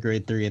becomes a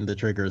grade 3 in the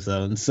trigger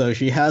zone, so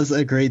she has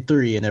a grade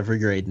 3 in every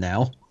grade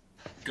now.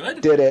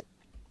 Good. Did it.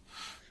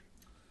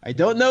 I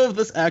don't know if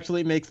this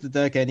actually makes the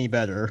deck any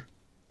better.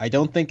 I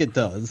don't think it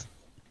does.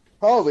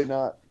 Probably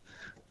not.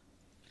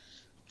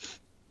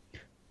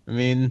 I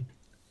mean,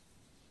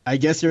 I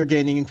guess you're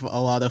gaining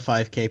a lot of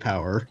 5k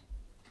power.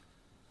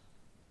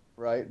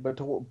 Right,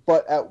 to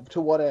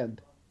what end?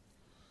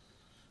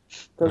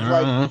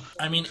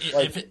 I mean,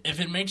 if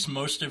it makes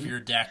most of your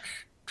deck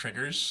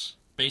triggers,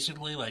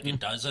 basically, like it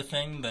does a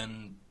thing,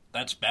 then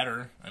that's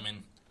better. I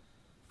mean,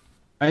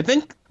 I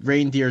think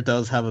Reindeer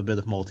does have a bit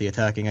of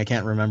multi-attacking. I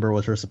can't remember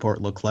what her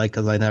support looked like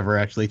because I never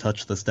actually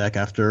touched this deck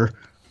after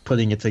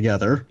putting it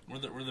together.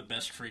 We're the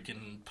best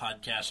freaking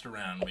podcast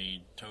around.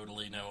 We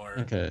totally know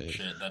our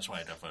shit. That's why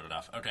I don't vote it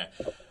off. Okay.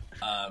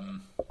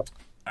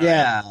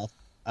 Yeah.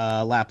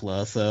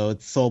 Lapla. So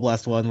it's Soul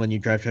Blast 1. When you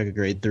drive check a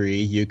grade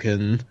 3, you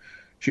can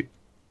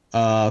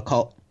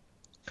call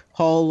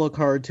a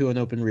card to an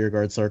open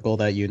rearguard circle.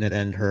 That unit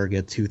and her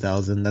get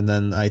 2,000. And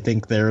then I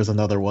think there's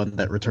another one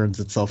that returns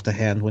itself to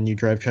hand when you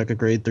drive check a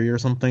grade 3 or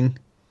something.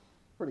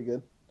 Pretty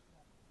good.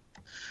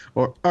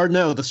 Or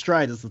no, the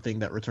Stride is the thing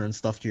that returns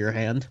stuff to your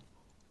hand.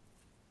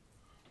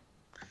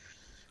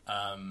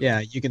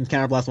 Yeah, you can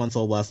counterblast 1,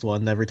 Soul Blast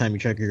 1. Every time you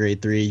check your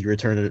grade 3, you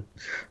return a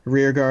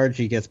rearguard.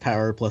 She gets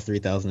power plus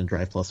 3,000 and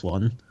drive plus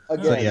 1.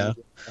 Again, so yeah.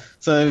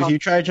 So if you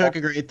try to check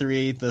a grade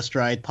 3, the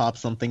Stride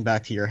pops something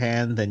back to your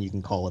hand, then you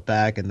can call it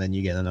back, and then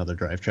you get another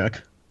drive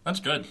check.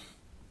 That's good.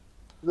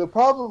 The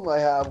problem I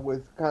have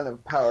with kind of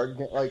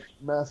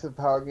massive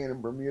power gain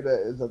in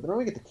Bermuda is that they don't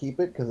really get to keep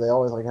it because they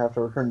always have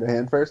to return to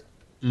hand first.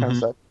 Kind of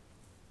stuff.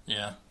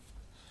 Yeah.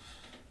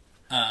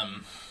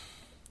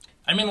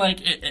 I mean,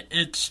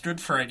 it's good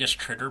for, I guess,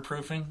 trigger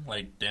proofing,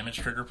 like damage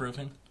trigger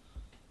proofing,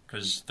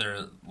 because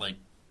they're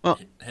Well,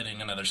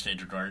 hitting another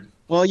stage of guard.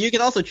 well, you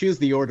can also choose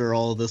the order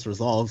all of this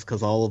resolves,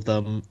 because all of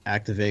them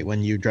activate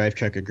when you drive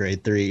check a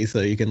grade 3,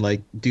 so you can,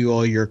 like, do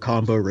all your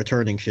combo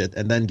returning shit,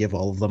 and then give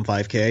all of them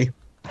 5k.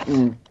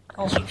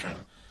 Also true.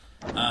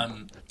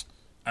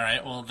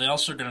 Alright, well, they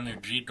also got a new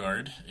G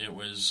guard. It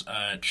was,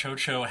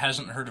 Cho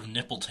hasn't heard of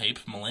nipple tape,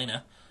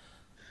 Milena.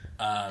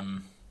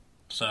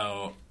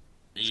 So,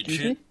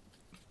 you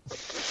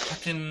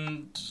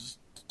fucking...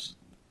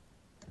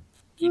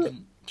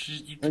 You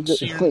can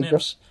see her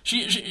nips.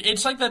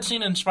 It's like that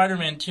scene in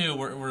Spider-Man 2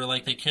 where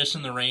like they kiss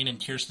in the rain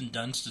and Kirsten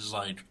Dunst is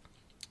like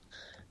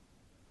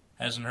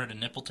hasn't heard a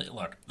nipple tape.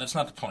 Look, that's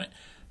not the point.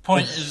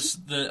 Point is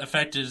the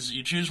effect is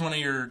you choose one of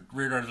your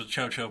rear guards with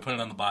Cho, put it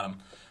on the bottom.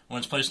 When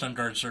it's placed on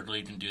guard circle,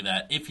 you can do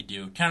that. If you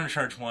do,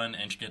 countercharge 1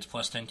 and she gets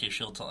plus 10k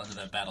shield till end of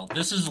that battle.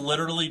 This is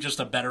literally just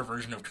a better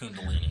version of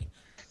Kundalini.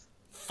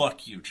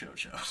 Fuck you, Cho.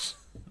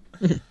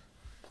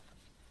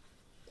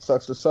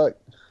 Sucks to suck.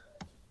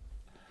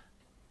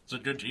 It's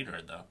a good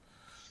G-guard, though.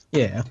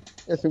 Yeah.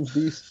 It seems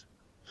beast.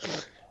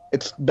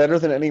 It's better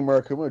than any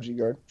Murakumo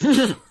G-guard.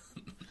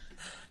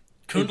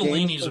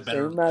 Kundalini's a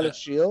better... Same amount of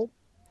shield.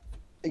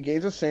 It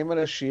gains the same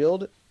amount of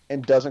shield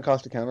and doesn't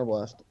cost a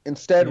counterblast.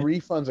 Instead,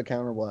 refunds a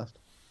counterblast.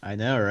 I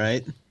know,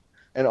 right?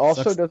 And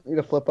also doesn't need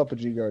to flip up a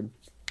G-guard.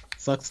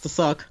 Sucks to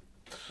suck.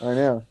 I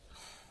know.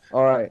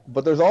 Alright,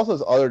 but there's also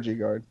this other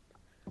G-guard,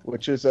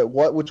 which is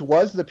which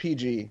was the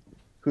PG,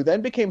 who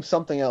then became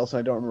something else, and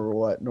I don't remember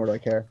what, nor do I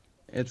care.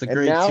 It's a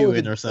grade 2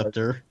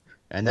 interceptor,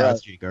 and now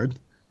it's G-guard.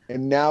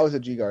 And now it's a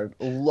G-guard.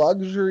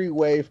 Luxury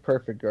Wave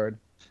Perfect Guard.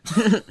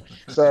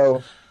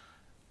 So,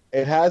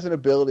 it has an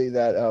ability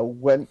that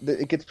when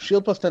it gets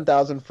shield plus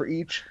 10,000 for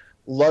each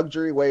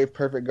Luxury Wave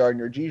Perfect Guard in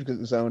your G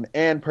zone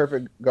and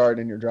Perfect Guard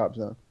in your drop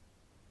zone.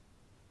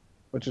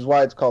 Which is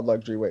why it's called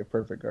Luxury Wave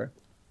Perfect Guard.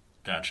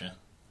 Gotcha.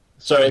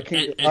 So it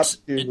can get up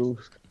to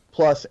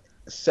plus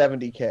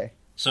 70k.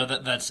 So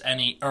that's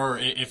any, or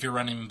if you're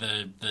running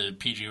the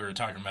PG we were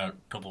talking about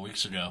a couple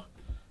weeks ago,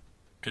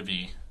 could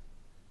be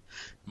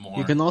more.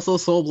 You can also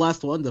Soul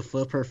Blast 1 to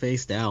flip her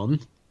face down.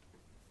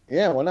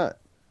 Yeah, why not?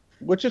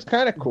 Which is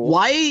kind of cool.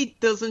 Why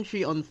doesn't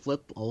she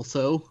unflip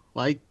also?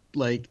 Like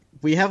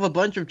we have a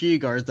bunch of G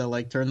guards that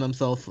like turn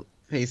themselves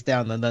face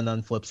down and then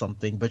unflip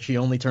something, but she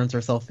only turns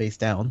herself face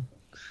down.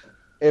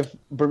 If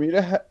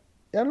Bermuda,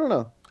 I don't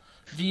know.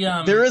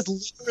 There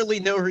is literally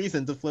no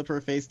reason to flip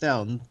her face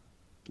down.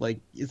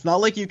 Like, it's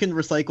not like you can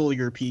recycle your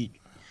your heat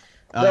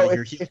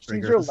if she's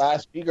triggers. your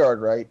last G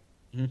guard, right?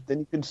 Mm-hmm. Then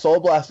you can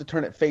Soul Blast to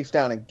turn it face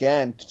down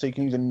again, so you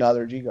can use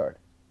another G guard.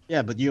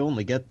 Yeah, but you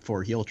only get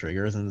 4 heal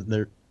triggers, and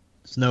there's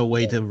no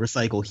way to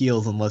recycle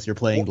heals unless you're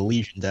playing the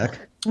Legion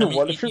deck. I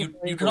mean,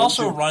 you could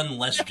also run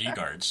less G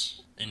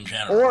guards in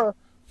general. Or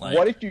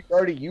what if you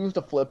already used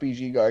a flippy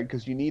G guard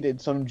because you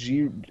needed some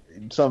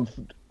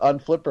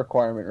unflip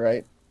requirement,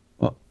 right?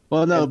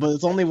 Well, no, but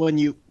it's only when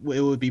it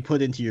would be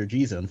put into your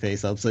G zone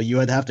face up, so you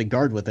would have to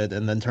guard with it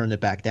and then turn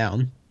it back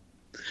down.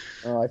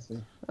 Oh, I see.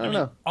 I don't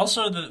know.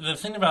 Also, the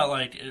thing about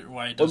like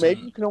why it Or doesn't.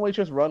 maybe you can only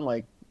just run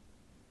like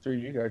 3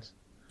 G guards.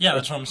 Yeah,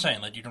 that's what I'm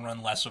saying. Like you can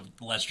run less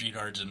G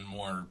guards and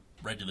more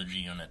regular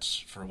G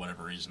units for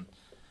whatever reason.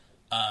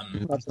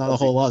 There's not a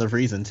whole lot of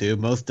reason to.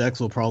 Most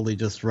decks will probably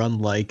just run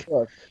like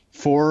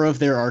 4 of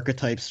their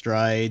archetype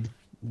stride,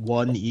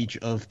 1 each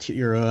of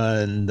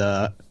Tira and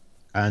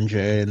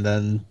Anjay, and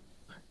then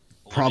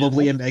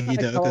probably a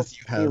Megiddo because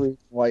you have.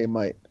 Why you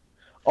might.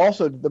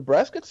 Also, did the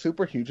breast get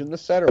super huge in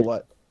this set or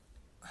what?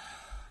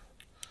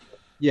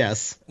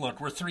 Yes.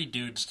 Look, we're 3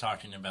 dudes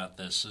talking about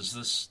this. Is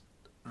this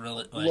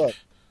really like? Look.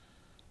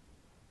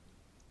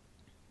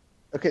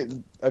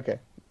 Okay.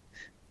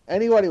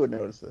 Anybody would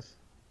notice this.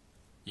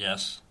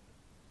 Yes.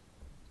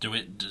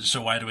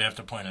 So why do we have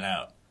to point it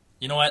out?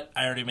 You know what?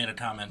 I already made a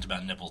comment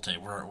about nipple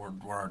tape. We're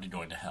already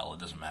going to hell. It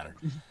doesn't matter.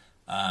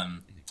 I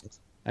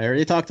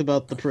already talked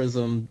about the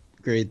Prism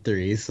grade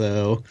 3,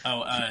 so.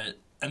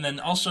 And then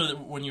also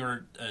when you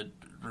were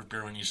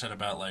when you said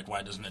about like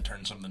why doesn't it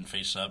turn something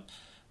face up,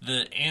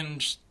 the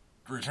and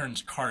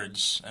returns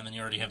cards, and then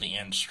you already have the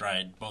and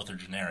stride. Both are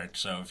generic.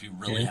 So if you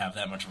really have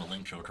that much of a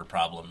link choker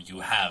problem, you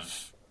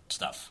have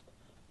stuff.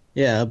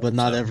 Yeah, but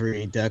not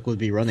every deck would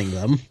be running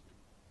them.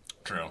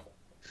 True.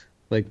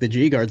 Like, the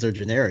G-Guards are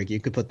generic. You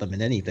could put them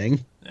in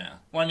anything. Yeah.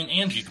 Well, I mean,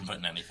 and you can put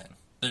in anything.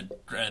 The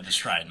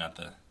stride, not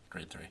the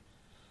grade 3.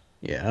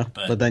 Yeah,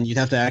 but then you'd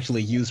have to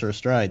actually use her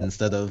stride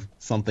instead of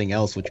something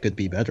else, which could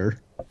be better.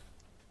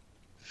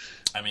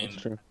 I mean,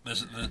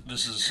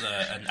 this is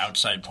an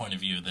outside point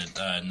of view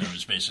that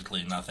knows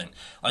basically nothing.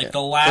 Like,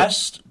 the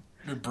last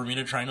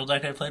Bermuda Triangle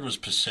deck I played was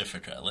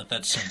Pacifica. Let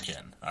that sink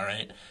in, all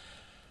right?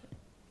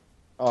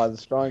 Oh, the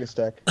strongest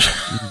deck.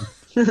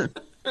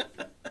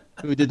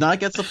 Who did not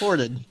get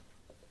supported.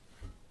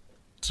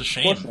 It's a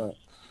shame.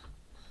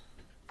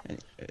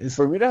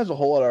 Bermuda has a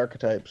whole lot of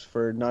archetypes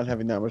for not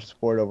having that much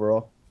support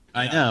overall.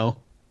 I know.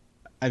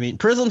 I mean,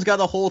 Prism's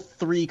got a whole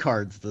 3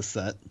 cards this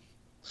set.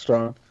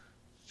 Strong.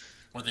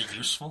 Were they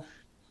useful?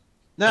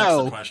 No.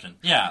 That's the question.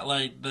 Yeah,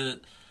 like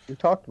We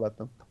talked about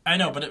them. I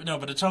know,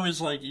 but it's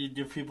always like you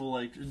give people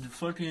like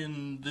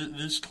fucking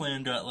this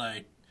clan got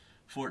like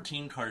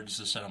 14 cards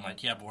to set. I'm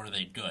like, yeah, but were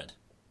they good?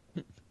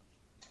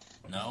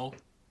 No,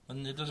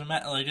 and it doesn't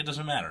matter. Like it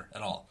doesn't matter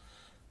at all.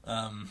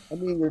 I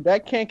mean, your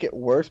deck can't get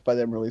worse by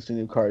them releasing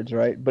new cards,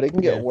 right? But it can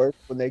get Yeah. worse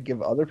when they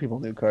give other people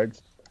new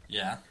cards,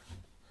 Yeah.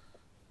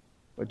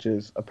 which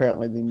is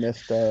apparently the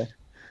missed.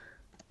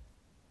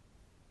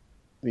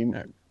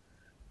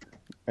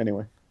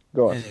 Anyway,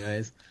 go on.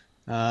 Anyways,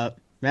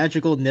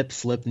 magical nip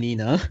slip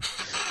Nina.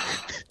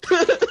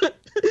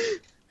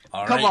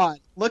 All Come right. on,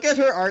 look at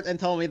her art and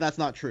tell me that's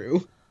not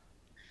true.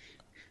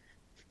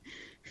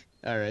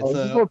 All right, Oh,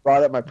 this is so what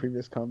brought up my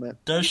previous comment.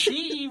 Does she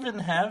even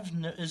have?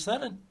 Is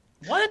that a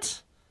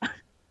what?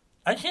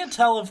 I can't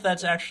tell if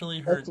that's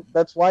actually her.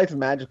 That's why it's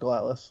magical,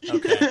 Atlas.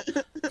 Okay.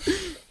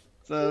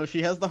 so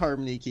she has the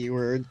harmony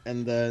keyword,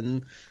 and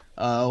then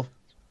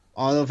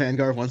auto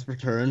Vanguard once per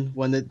turn.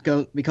 When it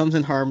becomes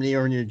in harmony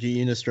or in your G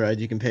unit stride,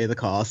 you can pay the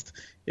cost.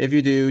 If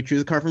you do,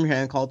 choose a card from your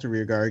hand, call it to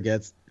rear guard,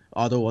 gets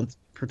auto once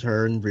per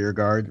turn, rear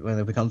guard. When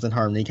it becomes in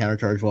harmony,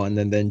 countercharge 1,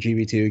 and then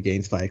GB2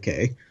 gains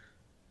 5k.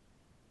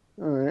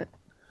 All right.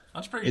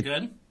 That's pretty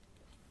good.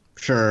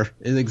 Sure,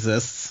 it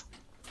exists.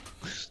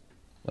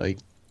 Like,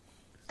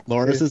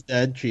 Loris is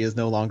dead, she is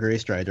no longer a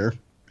strider.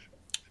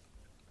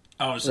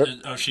 Oh,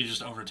 she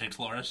just overtakes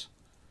Loris.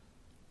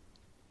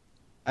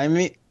 I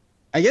mean,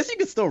 I guess you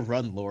could still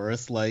run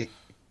Loris. Like,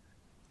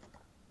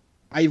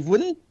 I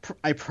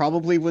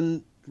probably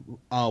wouldn't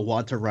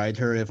want to ride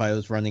her if I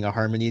was running a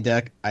Harmony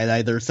deck. I'd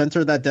either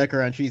center that deck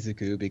around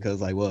Shizuku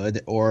because I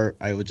would, or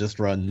I would just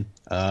run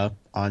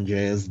Anje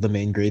as the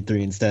main grade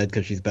 3 instead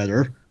because she's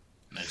better.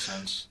 Makes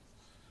sense.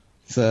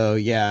 So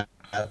yeah,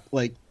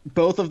 like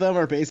both of them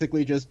are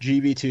basically just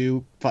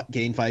GB2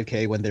 gain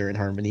 5k when they're in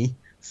Harmony.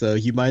 So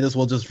you might as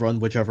well just run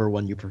whichever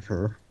one you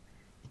prefer.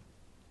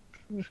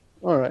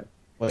 All right.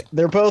 Like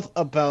they're both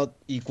about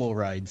equal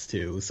rides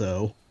too.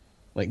 So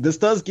like this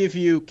does give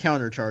you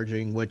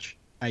countercharging, which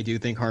I do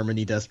think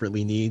Harmony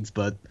desperately needs,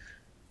 but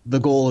the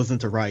goal isn't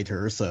to ride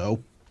her.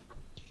 So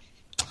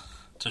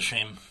It's a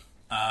shame.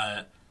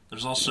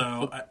 There's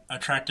also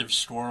attractive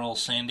squirrel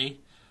Sandy.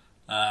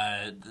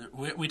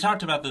 We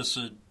talked about this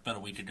about a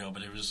week ago,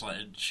 but it was like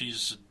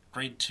she's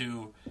grade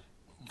 2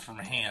 from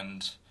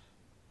hand.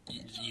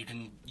 You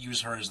can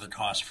use her as the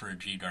cost for a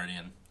G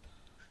Guardian.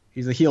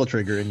 she's a heal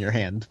trigger in your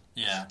hand.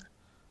 Yeah,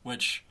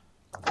 which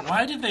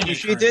why did they? If make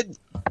she her... did,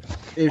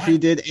 if she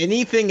did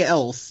anything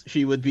else,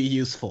 she would be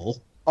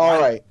useful. All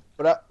right,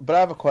 but I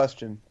have a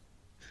question.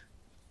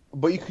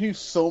 But you can use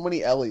so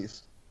many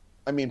Ellies.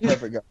 I mean,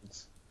 perfect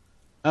guards.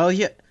 Oh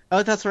yeah.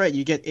 Oh, that's right.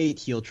 You get 8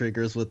 heal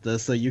triggers with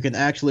this, so you can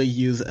actually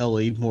use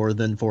Ellie more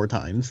than 4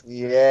 times.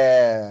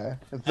 Yeah,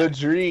 the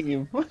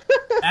dream.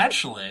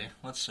 Actually,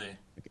 let's see.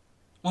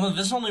 Well, no,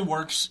 this only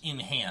works in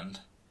hand,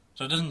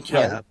 so it doesn't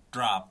count Yeah.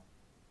 drop.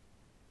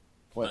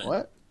 Wait,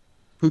 what?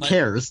 Who Like-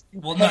 cares?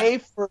 Well,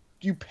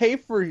 You pay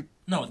for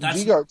no, that's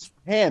G-Guard's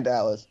hand,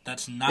 Alice.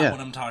 that's not Yeah.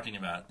 what I'm talking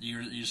about.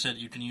 You said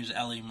you can use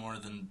Ellie more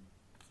than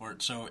 4,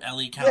 so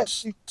Ellie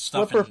counts you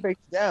stuff flip her in.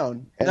 face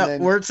down, and No,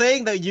 then we're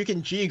saying that you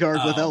can G-guard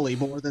with Oh. Ellie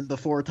more than the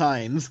 4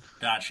 times.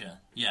 Gotcha.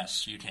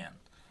 Yes, you can.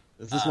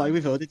 This is why we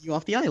voted you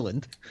off the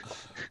island.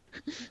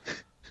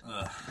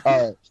 Ugh.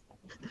 all right.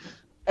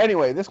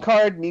 Anyway, this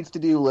card needs to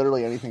do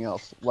literally anything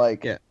else,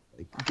 like Yeah.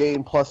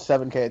 gain plus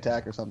 7k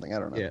attack or something. I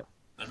don't know. Yeah.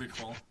 That'd be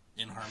cool.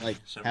 In harmony. Like,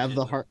 So have we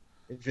the could-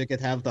 if it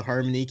could have the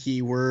harmony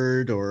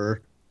keyword,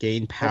 or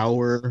gain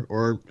power,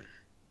 or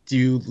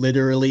do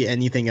literally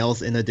anything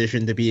else in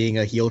addition to being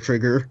a heal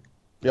trigger.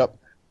 Yep.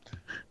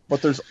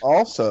 But there's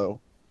also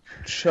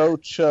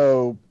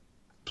Cho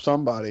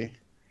somebody.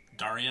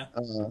 Daria.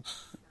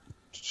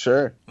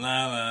 Sure.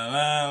 La la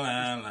la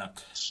la la.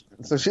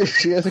 So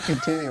she has a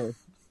continuous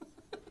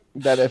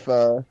that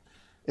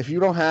if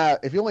you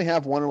only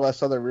have one or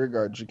less other rear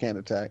guards, you can't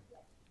attack.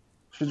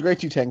 She's grade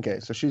 2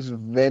 10k, so she's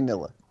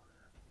vanilla.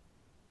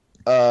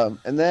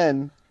 And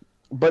then,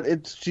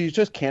 but she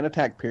just can't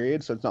attack,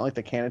 period. So it's not like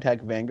the can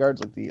attack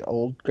vanguards like the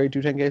old grade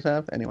 2 10ks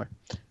have anyway,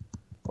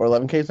 or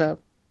 11ks have.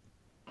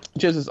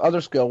 She has this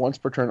other skill, once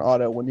per turn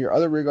auto. When your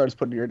other rear guard is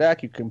put into your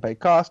deck, you can pay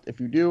cost. If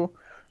you do,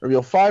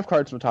 reveal 5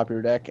 cards from the top of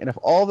your deck, and if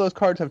all of those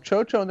cards have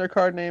Cho in their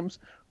card names,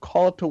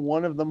 call up to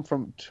one of them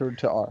from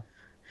to R.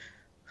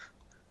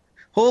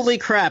 Holy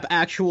crap!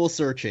 Actual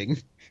searching.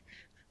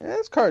 Yeah,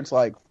 this card's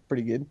like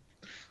pretty good.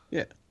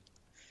 Yeah.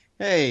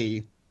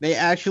 Hey, they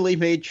actually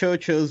made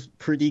Chochos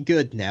pretty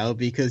good now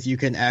because you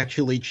can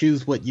actually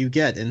choose what you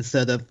get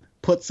instead of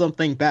put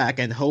something back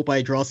and hope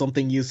I draw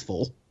something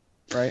useful.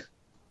 Right?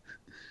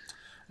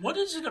 What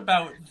is it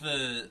about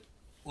the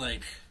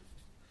like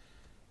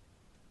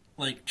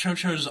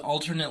Chochos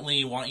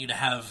alternately want you to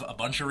have a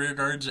bunch of rear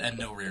guards and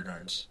no rear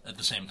guards at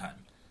the same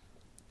time?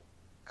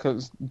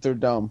 Because they're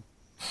dumb.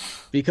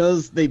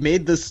 Because they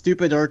made this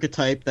stupid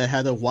archetype that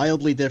had a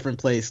wildly different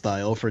play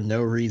style for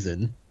no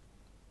reason.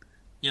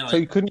 Yeah, So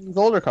you couldn't use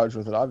older cards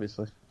with it,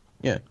 obviously.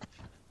 Yeah.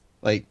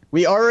 Like,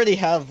 we already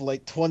have,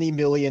 like, 20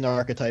 million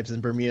archetypes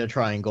in Bermuda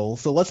Triangle,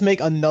 so let's make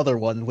another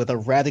one with a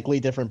radically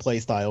different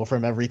playstyle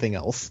from everything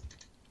else.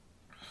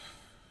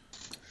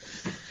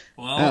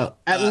 Well,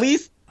 At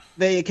least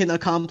they can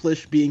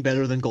accomplish being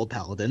better than Gold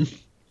Paladin.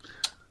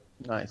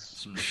 Nice.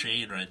 Some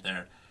shade right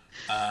there.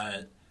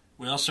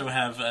 We also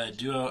have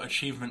Duo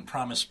Achievement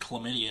Promised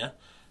Chlamydia.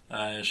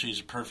 She's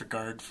a perfect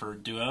guard for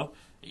Duo.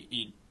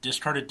 You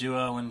discard a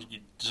Duo, and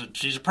so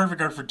she's a perfect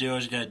guard for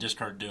Duos. You gotta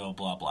discard Duo,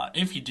 blah blah.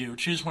 If you do,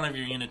 choose one of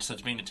your units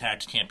that's being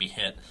attacked, can't be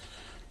hit.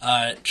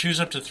 Choose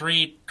up to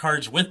 3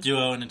 cards with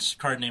Duo and its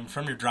card name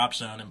from your drop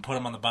zone and put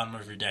them on the bottom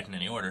of your deck in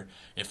any order.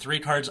 If 3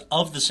 cards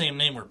of the same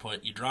name were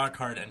put, you draw a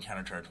card and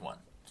countercharge 1.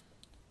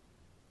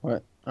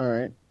 What? All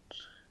right.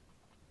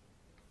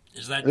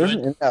 Is that There's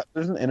good?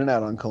 There's an in and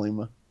out on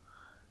Kalima.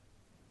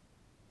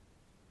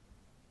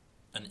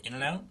 An in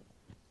and out?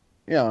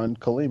 Yeah, on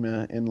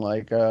Kalima in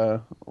like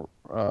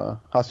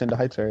Hacienda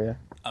Heights area.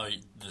 Oh,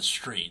 the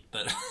street.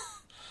 That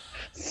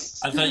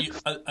I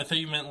thought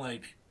you meant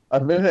like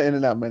I've been in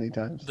and out many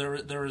times.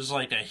 there was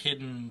like a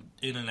hidden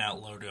in and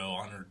out logo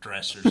on her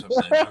dress or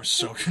something. I was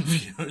so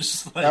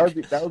confused. Like,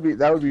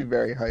 that would be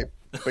very hype.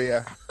 But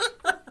yeah.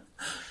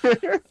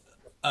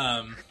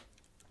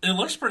 it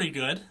looks pretty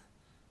good.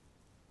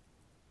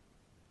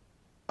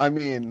 I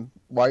mean,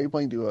 why are you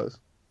playing duos?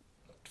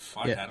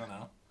 Fuck, Yeah. I don't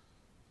know.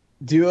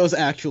 Duos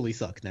actually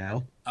suck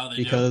now. Oh, they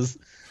because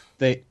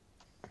they,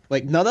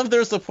 like, none of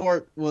their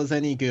support was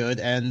any good,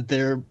 and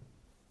their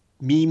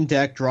meme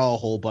deck draw a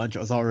whole bunch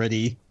was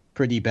already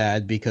pretty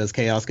bad because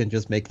Chaos can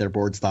just make their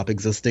board stop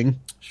existing.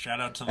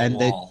 Shout out to the And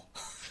wall.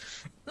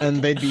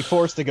 And they'd be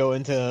forced to go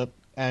into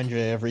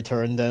Andre every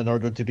turn in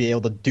order to be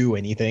able to do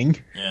anything.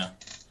 Yeah.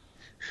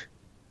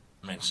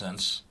 Makes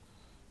sense.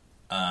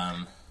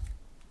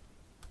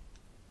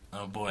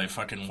 Oh boy,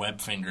 fucking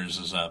Web Fingers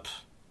is up.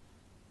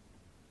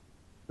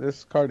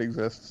 This card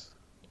exists.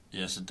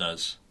 Yes, it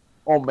does.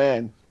 Oh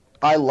man,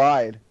 I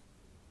lied.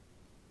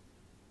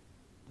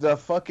 The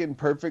fucking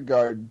Perfect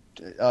Guard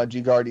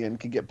G Guardian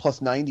could get plus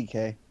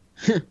 90k.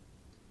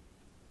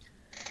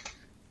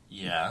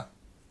 Yeah.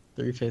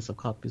 3 face-up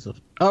copies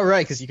of... Oh,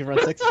 right, because you can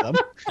run 6 of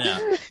them.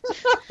 Yeah.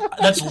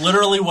 That's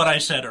literally what I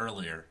said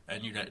earlier,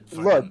 and you got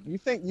fucking... Look, you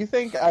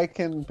think I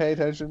can pay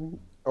attention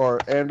or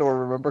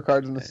remember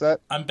cards in the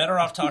set? I'm better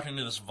off talking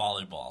to this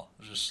volleyball.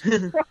 Just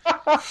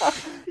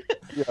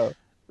Yeah,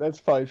 that's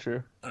probably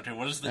true. okay.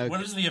 What is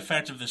the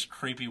effect of this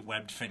creepy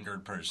webbed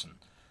fingered person?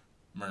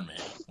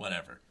 Mermaid,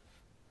 whatever.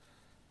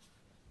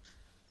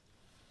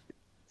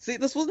 See,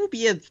 this wouldn't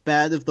be as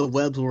bad if the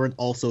webs weren't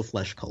also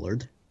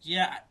flesh-colored.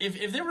 Yeah,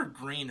 if they were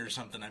green or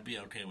something, I'd be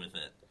okay with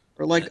it.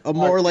 Or, like, a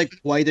more, like,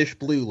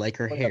 whitish-blue, like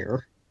her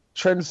hair.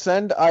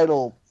 Transcend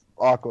Idol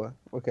Aqua.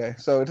 Okay,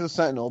 so it's a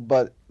Sentinel,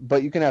 but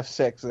you can have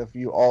 6 if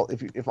all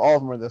of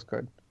them are this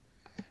card,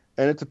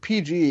 and it's a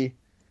PG.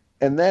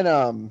 And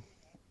then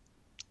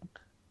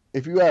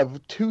if you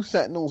have 2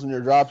 Sentinels in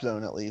your drop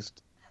zone at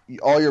least,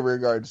 all your rear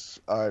guards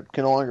can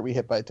no longer be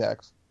hit by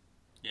attacks.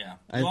 Yeah.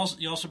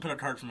 You also put a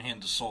card from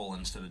hand to soul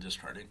instead of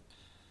discarding.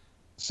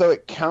 So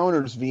it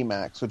counters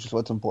VMAX, which is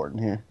what's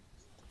important here.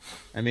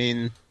 I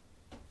mean,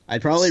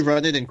 I'd probably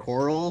run it in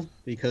Coral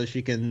because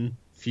she can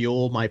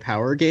fuel my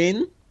power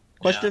gain?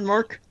 Question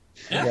mark?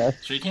 Yeah, Yes.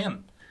 so you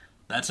can.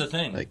 That's a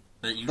thing Like,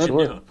 that you That- can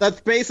do. That's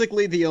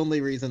basically the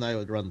only reason I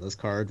would run this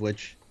card,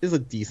 which is a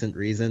decent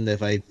reason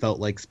if I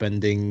felt like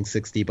spending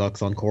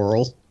 $60 on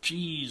Coral.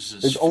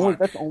 Jesus, That's only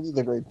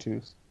the grade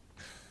 2s.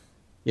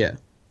 Yeah.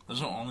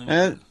 Those are only.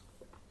 The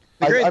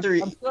grade I'm 3,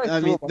 sure I I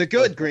threw mean, a bunch the of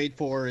good those. grade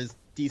 4 is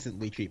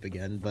decently cheap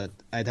again, but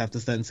I'd have to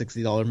spend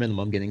 $60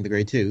 minimum getting the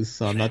grade 2s,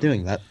 so I'm not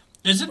doing that.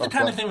 Is it the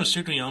kind of Okay. thing with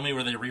Tsukuyomi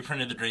where they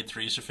reprinted the grade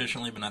 3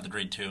 sufficiently, but not the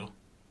grade 2?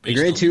 The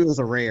grade 2 is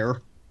a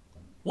rare.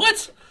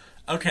 What?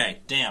 Okay,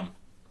 damn.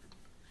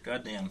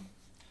 God damn.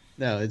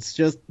 No, it's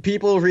just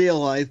people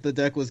realized the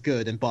deck was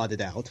good and bought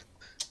it out.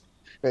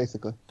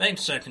 Basically.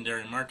 Thanks,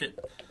 secondary market.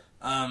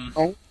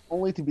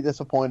 Only to be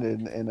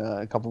disappointed in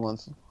a couple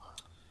months.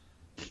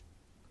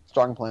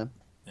 Strong plan.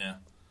 Yeah.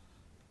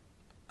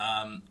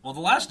 Well, the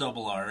last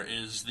double R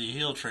is the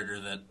heal trigger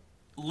that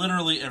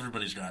literally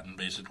everybody's gotten,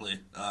 basically.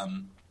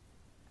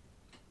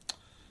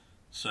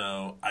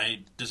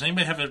 Does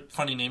anybody have a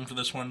funny name for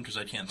this one? Because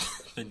I can't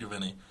think of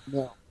any.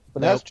 No.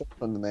 But Nope. it has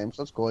Choco in the name,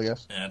 so that's cool, I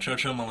guess. Yeah,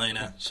 Chocho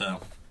Malena,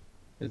 so.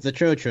 It's a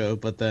Chocho,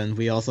 but then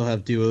we also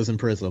have Duos and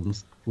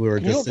Prisms, who are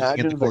Can you just sitting in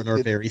imagine the if corner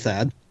they- very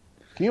sad.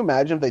 Can you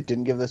imagine if they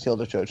didn't give this heal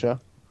to Chocho?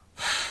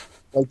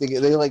 Like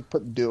they like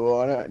put Duo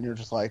on it, and you're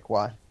just like,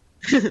 why?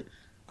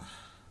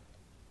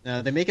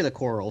 They make it a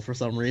Coral for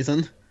some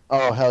reason.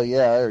 Oh hell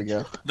yeah! There we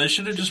go. They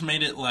should have just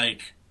made it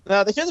like.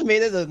 No, they should have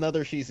made it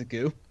another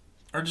Shizuku.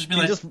 Or just be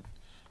You like. just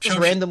Chocho-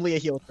 randomly a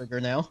heal trigger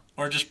now.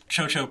 Or just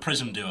Chocho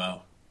Prism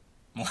Duo.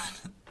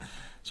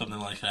 Something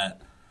like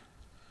that.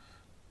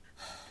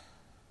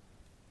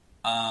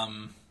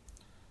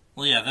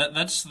 Well, yeah,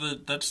 that's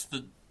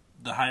the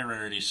high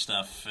rarity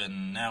stuff,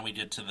 and now we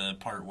get to the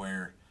part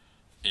where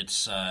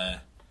it's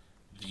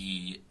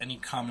any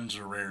commons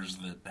or rares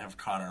that have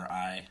caught our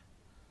eye.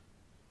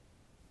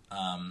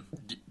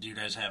 Do you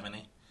guys have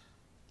any?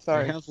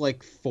 Sorry. I have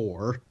like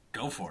 4.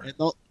 Go for it.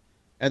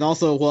 And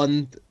also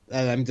one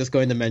that I'm just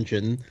going to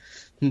mention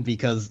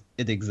because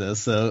it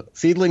exists. So,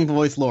 Seedling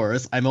Voice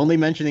Loris. I'm only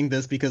mentioning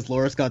this because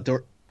Loris got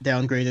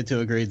downgraded to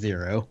a grade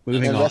 0.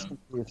 Moving And on. rest in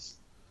peace.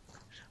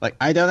 Like,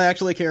 I don't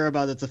actually care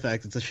about its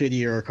effects. It's a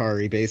shittier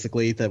Akari,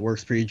 basically, that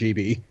works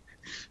pre-GB.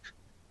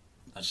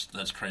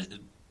 That's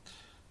crazy.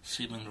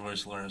 Seedling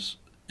voice Loris.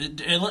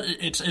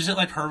 Is it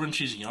like her when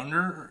she's younger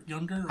or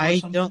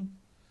something?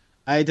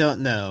 I don't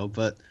know,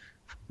 but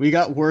we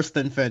got worse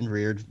than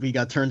Fenrir. We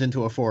got turned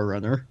into a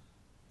Forerunner.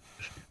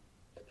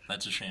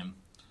 That's a shame.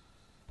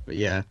 But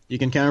yeah, you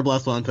can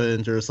counterblast one, put it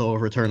into a soul,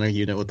 return a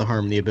unit with the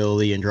Harmony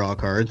ability, and draw a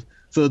card.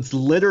 So it's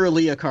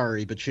literally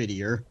Akari, but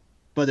shittier.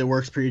 But it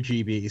works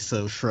pre-GB,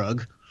 so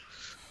shrug.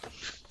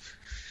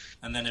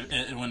 And then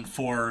when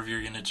 4 of your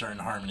units are in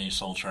Harmony,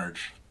 Soul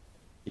Charge.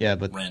 Yeah,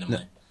 but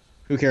randomly.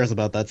 Who cares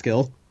about that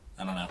skill?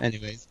 I don't know.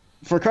 Anyways,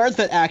 for cards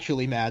that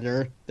actually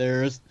matter,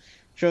 there's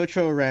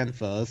Chocho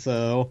Ranfa.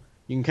 So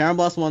you can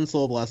counterblast 1,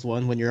 Soul Blast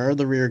 1. When your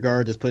other rear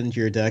guard is put into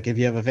your deck, if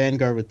you have a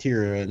Vanguard with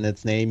Tyra in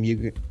its name, you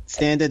can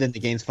stand it and it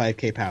gains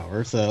 5k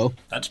power. So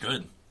that's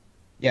good.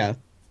 Yeah.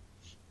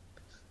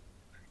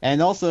 And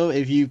also,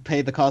 if you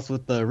pay the cost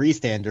with the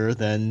Restander,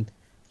 then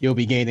you'll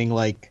be gaining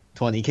like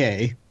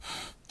 20k.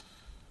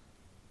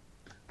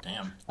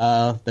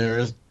 Damn.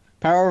 There's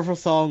Powerful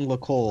Song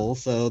Lacole.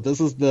 So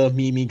this is the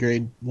Mimi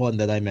grade 1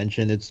 that I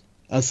mentioned. It's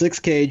a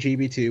 6k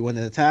GB2. When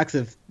it attacks,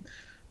 if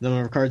the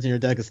number of cards in your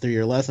deck is 3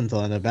 or less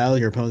until end of battle,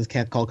 your opponents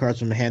can't call cards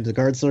from the hand to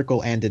guard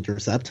circle and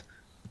intercept.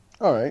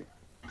 Alright.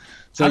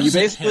 So you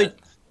basically...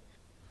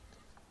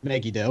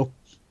 Megiddo.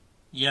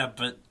 Yeah,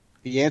 but...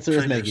 The answer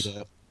is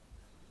Megiddo.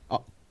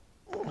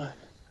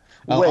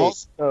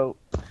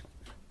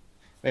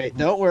 Wait,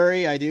 don't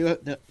worry, I do...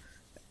 No,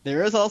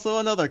 there is also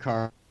another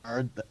card.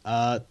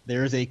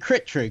 There's a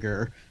crit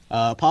trigger,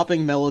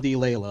 Popping Melody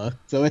Layla.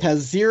 So it has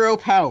 0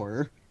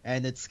 power,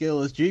 and its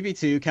skill is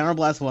GB2,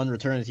 counterblast 1,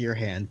 return it to your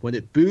hand. When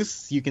it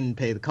boosts, you can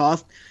pay the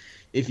cost.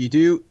 If you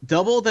do,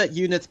 double that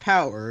unit's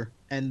power,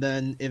 and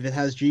then if it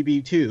has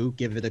GB2,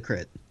 give it a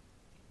crit.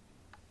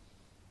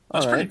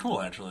 That's pretty cool,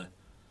 actually.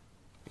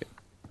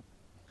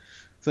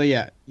 So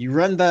yeah, you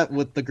run that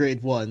with the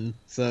grade 1,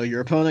 so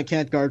your opponent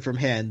can't guard from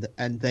hand,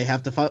 and they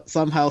have to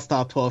somehow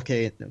stop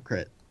 12k no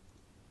crit.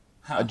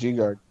 Huh. A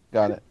G-Guard.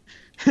 Got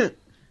it.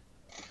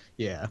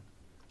 Yeah.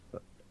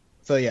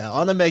 So yeah,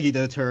 on a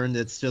Megiddo turn,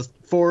 it's just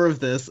 4 of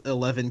this,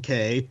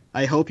 11k.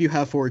 I hope you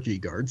have 4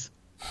 G-Guards.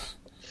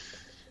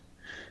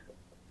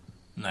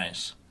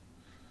 Nice.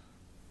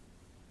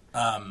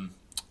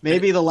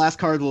 Maybe the last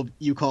card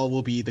you call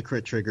will be the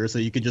crit trigger, so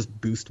you can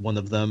just boost one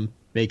of them,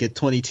 make it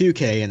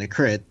 22k and a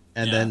crit,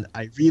 and then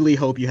I really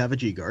hope you have a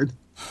G-Guard.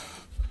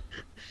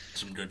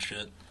 Some good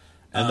shit.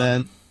 And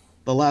then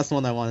the last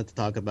one I wanted to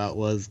talk about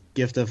was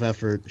Gift of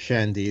Effort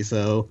Shandy.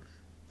 So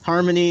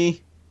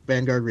Harmony,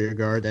 Vanguard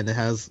Rearguard, and it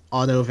has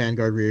Auto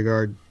Vanguard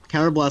Rearguard.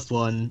 Counterblast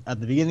 1.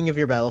 At the beginning of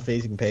your battle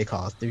phase, you can pay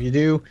cost. If you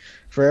do,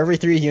 for every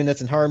 3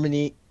 units in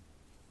Harmony,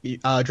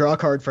 draw a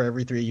card for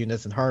every 3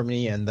 units in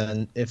Harmony, and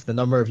then if the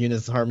number of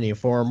units in Harmony is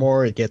 4 or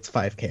more, it gets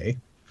 5k.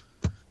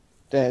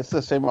 Damn, it's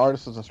the same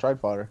artist as a Stride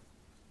Fodder.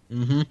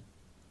 Mm-hmm.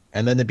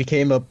 And then it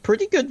became a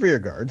pretty good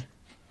rearguard.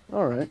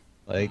 Alright.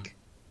 Like,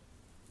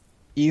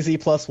 easy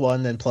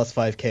 +1 and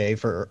 +5k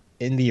for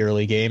in the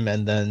early game,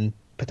 and then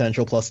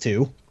potential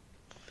 +2.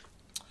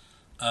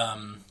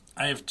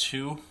 I have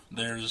 2.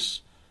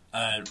 There's...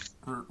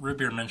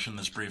 Ribier mentioned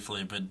this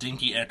briefly, but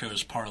Dinky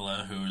Echoes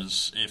Parla, who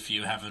is, if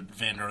you have a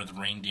Vanguard with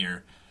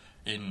Reindeer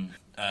in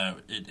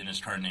his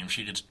card name,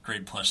 she gets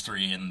grade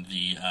 +3 in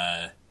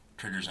the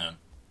trigger zone.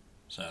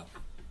 So.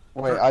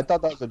 Wait, I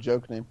thought that was a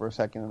joke name for a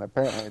second, and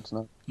apparently it's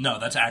not. No,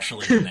 that's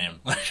actually her name.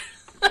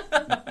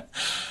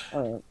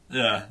 Alright.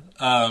 Yeah.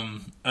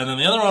 And then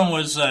the other one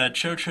was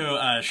Chocho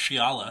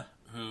Shiala,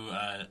 who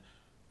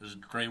is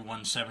grade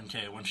 1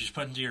 7k. When she's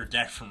put into your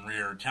deck from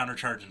rear,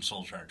 countercharge and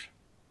soul charge.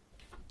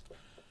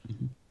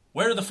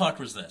 Where the fuck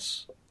was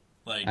this?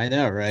 Like, I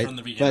know, right? From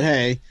the beginning. But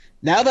hey,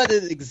 now that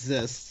it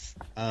exists,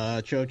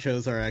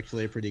 Chochos are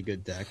actually a pretty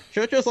good deck.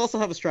 Chochos also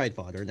have a Stride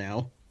Fodder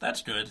now.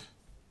 That's good.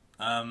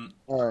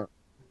 Alright.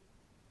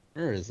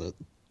 Where is it?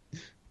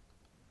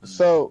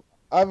 So,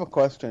 I have a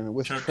question.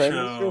 With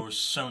Chocho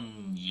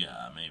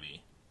Sonia,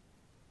 maybe.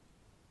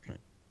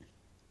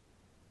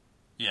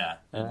 Yeah.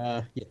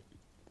 Yeah.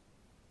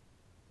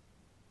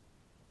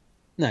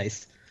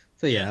 Nice.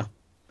 So yeah.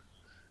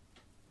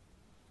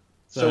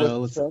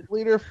 So with Trend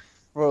Leader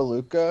for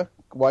Luca,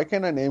 why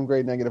can't I name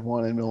grade -1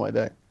 in the middle of my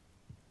deck?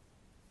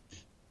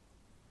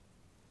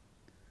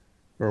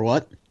 For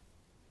what?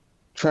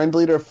 Trend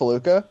Leader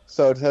Feluca,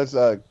 so it has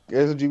a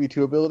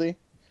GB2 ability,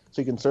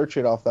 so you can search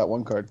it off that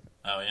one card.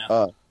 Oh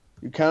yeah.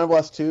 You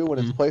counterblast 2 when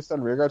it's placed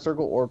on rearguard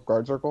circle or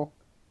guard circle.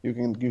 You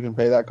can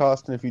pay that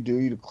cost, and if you do,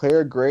 you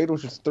declare a grade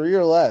which is 3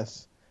 or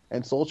less,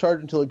 and soul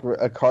charge until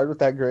a card with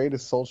that grade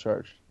is soul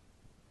charged.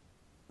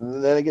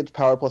 And then it gets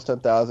power plus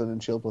 10,000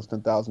 and shield plus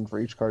 10,000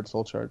 for each card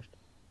soul charged.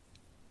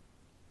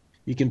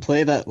 You can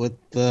play that with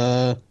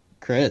the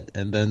crit,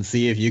 and then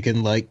see if you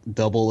can, like,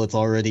 double its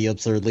already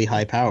absurdly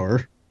high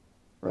power.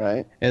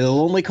 Right. And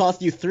it'll only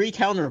cost you 3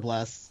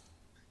 counterblasts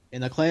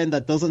in a clan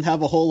that doesn't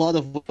have a whole lot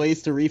of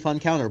ways to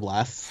refund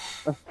counterblasts.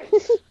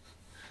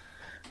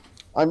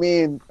 I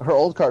mean, her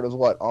old card was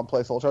what? On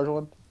play Soul Charge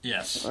 1?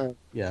 Yes. Right.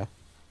 Yeah.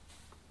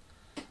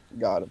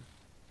 Got him.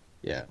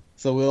 Yeah.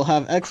 So we'll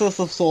have excess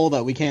of soul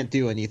that we can't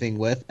do anything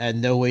with,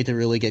 and no way to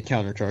really get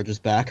counter charges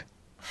back.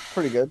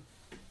 Pretty good.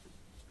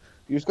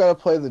 You just gotta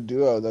play the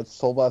duo that's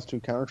Soul Blast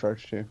 2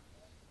 countercharge too.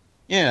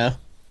 Yeah.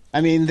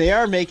 I mean, they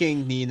are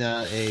making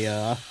Nina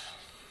a,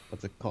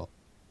 what's it called?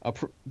 A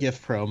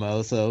gift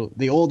promo, so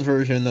the old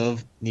version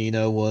of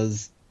Nina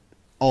was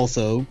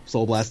also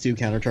Soul Blast 2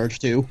 countercharge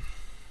 2.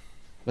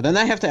 But then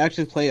I have to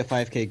actually play a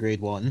 5k grade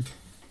 1.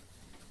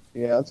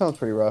 Yeah, that sounds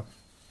pretty rough.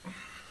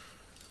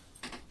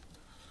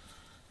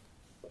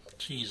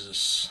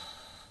 Jesus.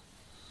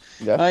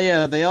 Yeah.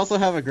 Yeah, they also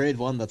have a grade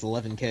 1 that's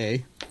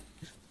 11k.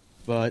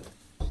 But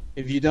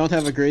if you don't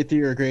have a grade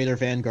 3 or greater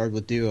Vanguard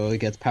with Duo, it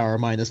gets power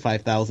minus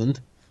 5,000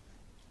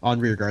 on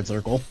rearguard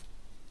circle.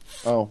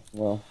 Oh,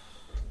 well.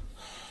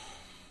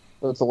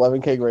 So it's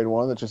 11k grade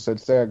 1 that just said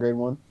stay at grade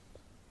 1?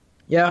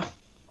 Yeah.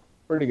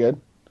 Pretty good.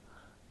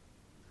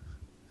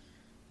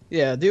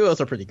 Yeah, Duos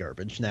are pretty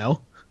garbage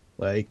now.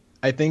 Like,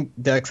 I think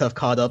decks have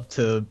caught up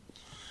to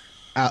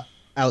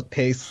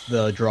outpace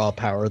the draw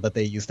power that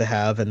they used to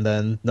have, and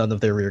then none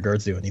of their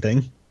rearguards do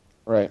anything.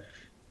 Right.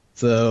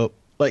 So,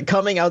 like,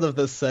 coming out of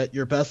this set,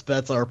 your best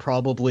bets are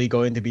probably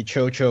going to be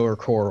Cho-Cho or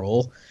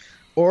Coral.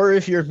 Or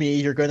if you're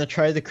me, you're going to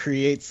try to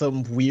create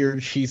some weird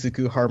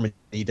Shizuku Harmony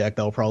deck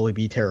that'll probably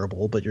be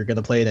terrible, but you're going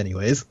to play it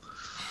anyways.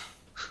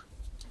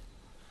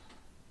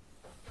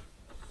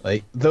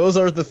 Like, those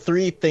are the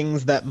 3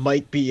 things that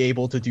might be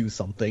able to do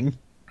something.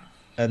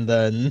 And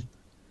then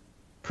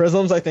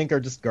Prisms, I think,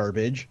 are just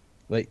garbage.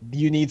 Like,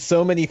 you need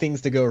so many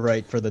things to go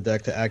right for the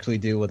deck to actually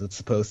do what it's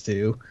supposed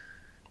to.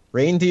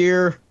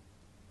 Reindeer,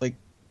 like,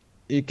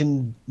 it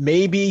can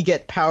maybe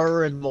get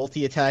power and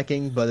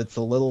multi-attacking, but it's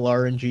a little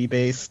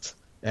RNG-based,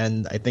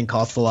 and I think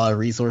costs a lot of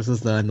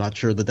resources that I'm not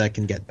sure the deck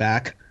can get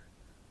back.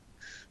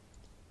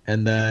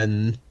 And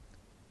then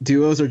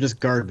Duos are just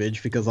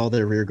garbage because all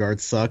their rear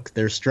guards suck.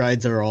 Their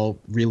strides are all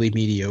really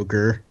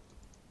mediocre.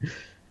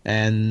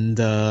 And,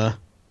 the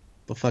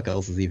fuck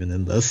else is even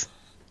in this?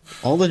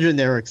 All the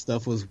generic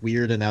stuff was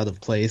weird and out of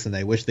place, and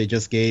I wish they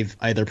just gave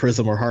either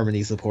Prism or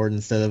Harmony support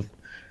instead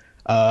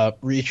of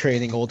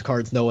retraining old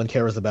cards no one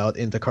cares about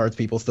into cards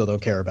people still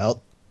don't care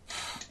about.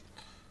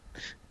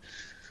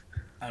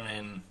 I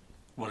mean,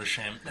 what a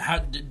shame. How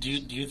do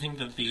you think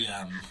that the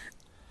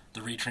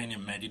retraining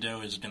of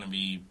Medido is going to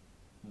be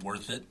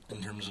worth it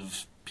in terms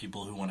of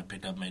people who want to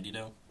pick up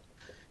Medido?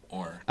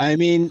 Or I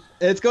mean,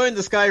 it's going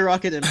to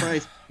skyrocket in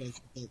price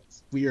because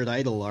it's weird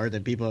idol art,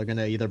 and people are going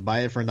to either buy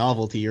it for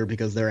novelty or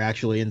because they're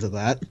actually into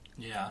that.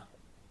 Yeah.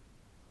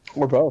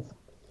 Or both.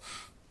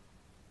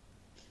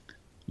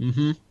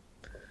 Mm-hmm.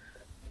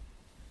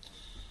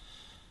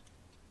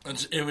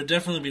 It would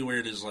definitely be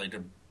weird as like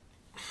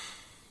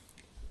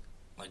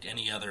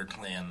any other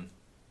clan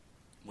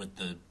with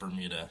the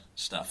Bermuda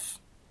stuff.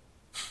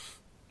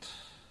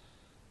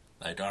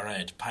 Like,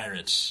 alright,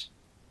 pirates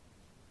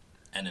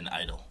and an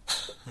idol.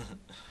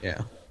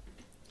 Yeah.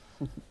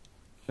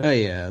 Oh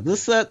yeah,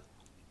 this set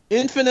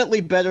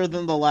infinitely better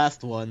than the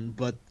last one,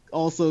 but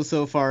also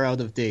so far out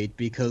of date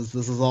because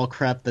this is all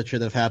crap that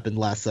should have happened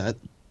last set.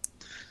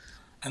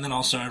 And then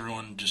also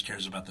everyone just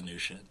cares about the new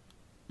shit.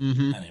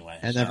 Mm-hmm. Anyway.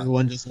 And so.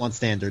 everyone just wants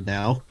standard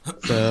now.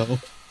 So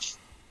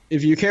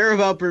if you care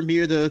about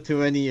Bermuda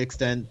to any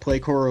extent, play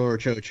Koro or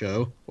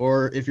Cho-Cho.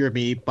 Or if you're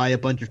me, buy a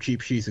bunch of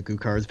cheap Shizuku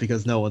cards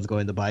because no one's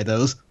going to buy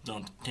those.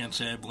 Can't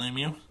say I blame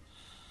you.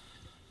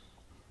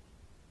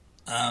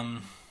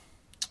 Let's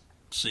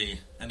see.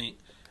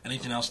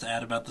 Anything else to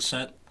add about the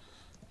set?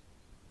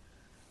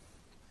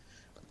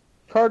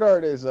 Card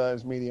art is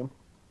medium,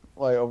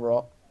 like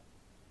overall.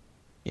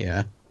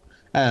 Yeah.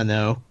 I don't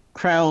know.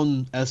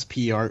 Crown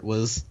SP art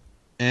was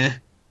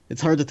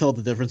It's hard to tell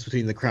the difference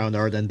between the Crown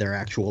art and their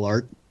actual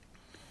art.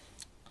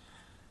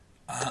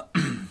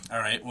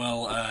 Alright,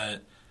 well,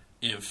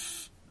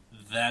 if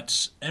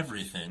that's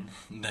everything,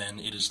 then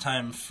it is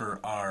time for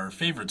our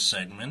favorite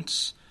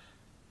segments.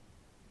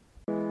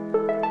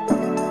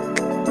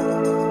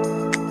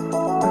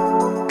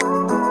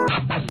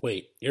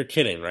 Wait, you're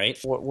kidding, right?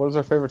 What is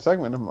our favorite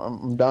segment?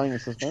 I'm dying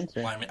of suspense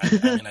here. Well, I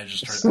mean, I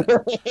just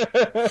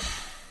heard.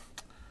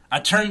 I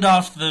turned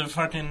off the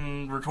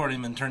fucking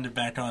recording, then turned it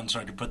back on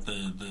so I could put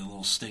the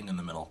little sting in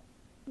the middle.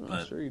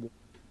 But sure you did.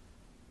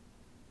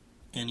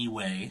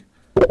 Anyway,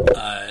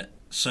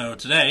 so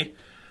today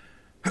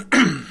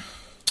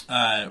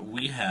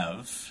we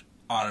have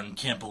on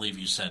Can't Believe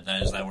You Said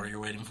That. Is that what you're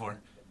waiting for?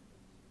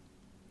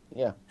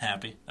 Yeah.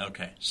 Happy?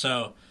 Okay.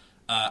 So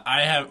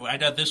I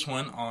got this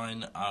one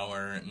on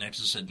our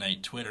Nexus at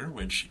Night Twitter,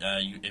 which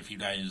if you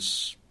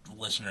guys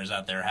listeners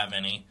out there have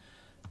any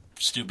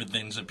stupid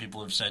things that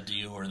people have said to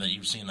you or that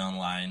you've seen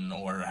online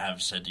or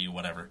have said to you,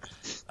 whatever,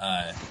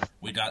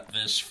 we got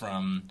this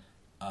from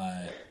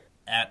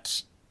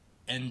at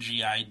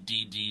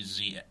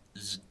NGIDDZ.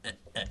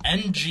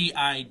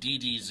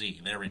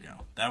 There we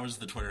go. That was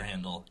the Twitter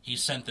handle. He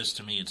sent this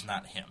to me. It's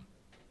not him.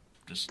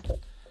 Just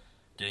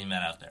getting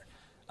that out there.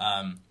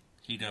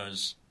 He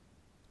goes,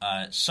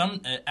 at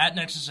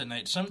Nexus at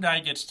Night, some guy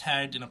gets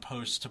tagged in a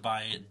post to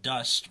buy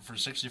Dust for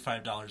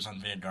 $65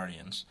 on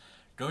Vanguardians.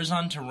 Goes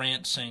on to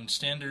rant saying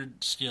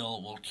standard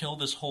skill will kill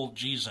this whole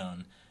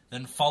G-Zone,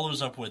 then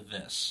follows up with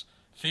this.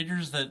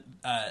 Figures that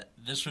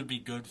this would be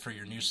good for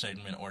your new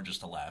segment or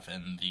just a laugh.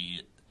 And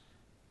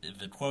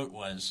the quote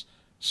was,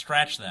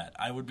 "Scratch that.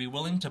 I would be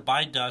willing to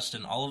buy Dust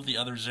and all of the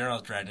other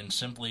Zeroth Dragons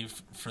simply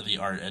for the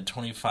art at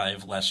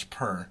 25 less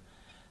per.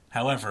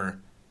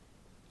 However,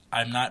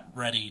 I'm not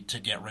ready to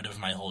get rid of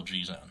my whole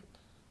G-Zone."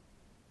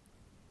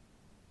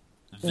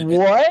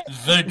 What?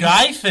 The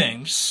guy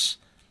thinks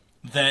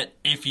that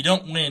if you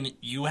don't win,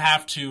 you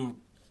have to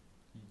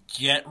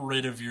get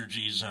rid of your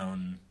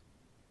G-Zone.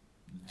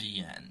 The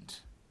end.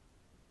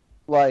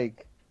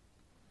 Like,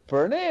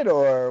 burn it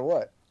or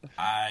what?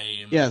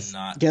 Yes,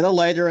 get a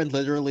lighter and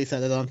literally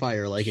set it on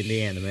fire like in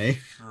the anime.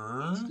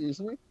 Sure.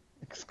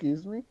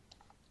 Excuse me?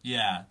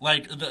 Yeah,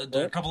 like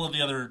a couple of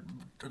the other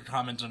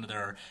comments under there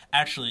are,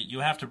 actually, you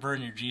have to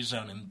burn your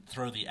G-Zone and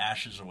throw the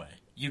ashes away.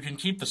 You can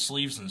keep the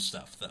sleeves and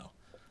stuff, though.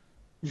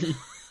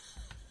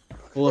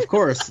 Well, of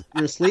course,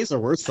 your sleeves are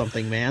worth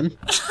something, man.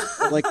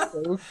 Like,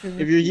 if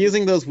you're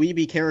using those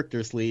weeby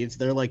character sleeves,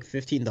 they're like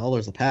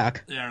 $15 a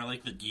pack. Yeah,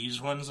 like the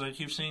geese ones that I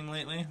keep seeing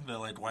lately, the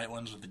like white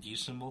ones with the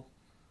geese symbol.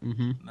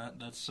 Mm-hmm.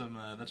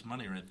 That's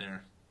money right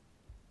there.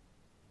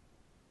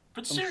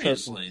 But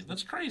seriously,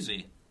 that's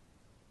crazy.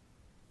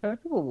 How do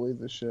people believe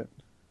this shit?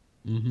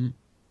 Mm-hmm.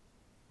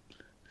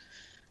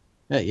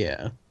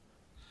 Yeah.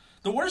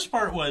 The worst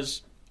part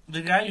was,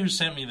 the guy who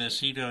sent me this,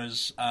 he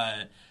goes,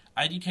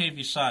 IDK if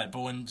you saw it,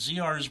 but when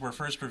ZRs were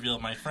first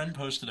revealed, my friend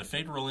posted a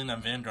fake ruling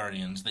on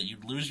Vanguardians that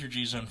you'd lose your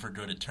G-Zone for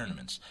good at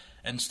tournaments,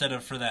 instead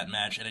of for that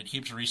match, and it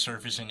keeps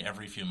resurfacing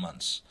every few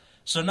months.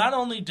 So not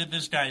only did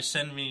this guy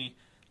send me,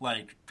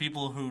 like,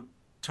 people who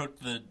took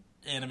the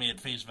anime at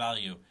face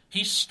value,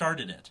 he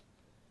started it.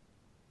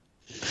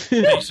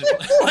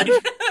 Basically.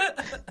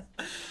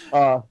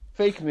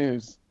 Fake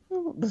news.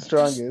 The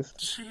strongest.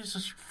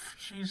 Jesus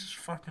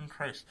fucking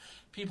Christ.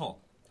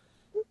 People,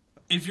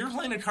 if you're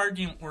playing a card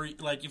game where,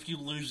 like, if you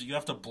lose, you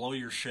have to blow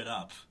your shit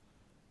up,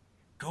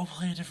 go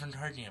play a different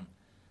card game.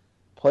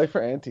 Play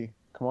for Auntie.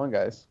 Come on,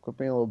 guys. Quit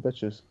being little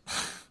bitches.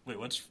 Wait,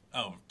 what's...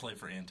 Oh, play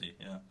for Auntie,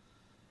 yeah.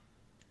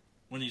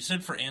 When you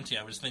said for Auntie,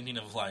 I was thinking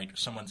of, like,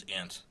 someone's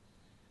aunt.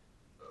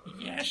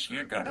 Yes,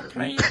 you're gonna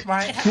play at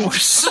my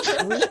house.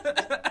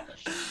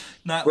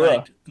 Not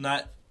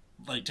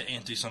like to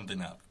ante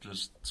something up.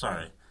 Just,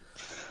 sorry.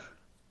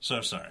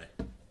 So sorry.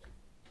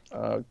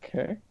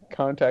 Okay.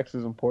 Context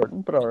is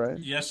important, but alright.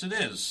 Yes, it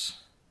is.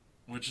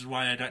 Which is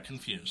why I got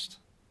confused.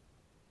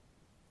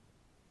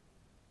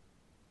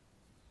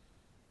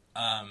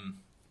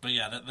 But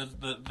yeah,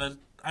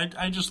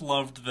 I just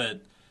loved that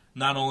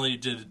not only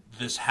did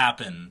this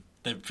happen,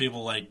 that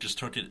people, like, just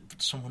took it,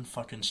 but someone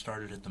fucking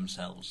started it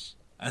themselves.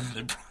 And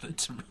they brought it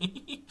to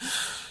me.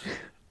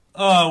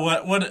 Oh,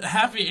 what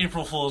happy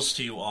April Fools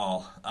to you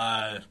all.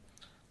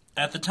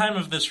 At the time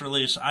of this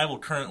release, I will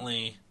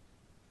currently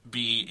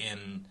be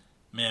in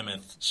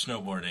Mammoth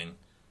snowboarding,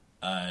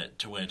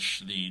 to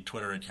which the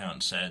Twitter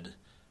account said,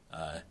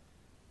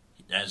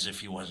 as if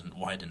he wasn't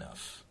wide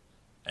enough.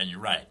 And you're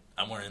right,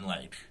 I'm wearing,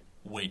 like,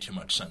 way too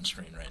much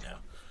sunscreen right now.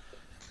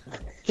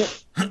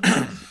 It's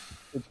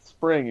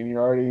spring and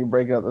you're already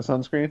breaking out the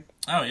sunscreen?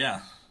 Oh,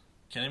 yeah.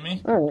 Kidding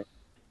me? Alright.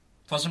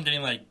 Plus, I'm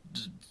getting, like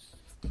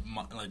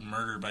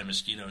murdered by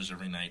mosquitoes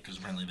every night because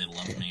apparently they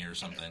love me or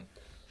something.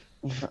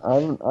 I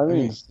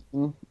mean,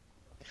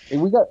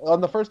 we got on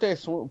the first day of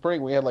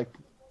spring, we had like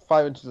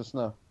 5 inches of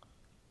snow.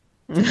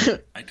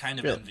 I kind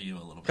of envy you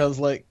a little bit because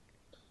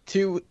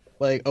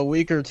a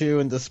week or two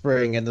into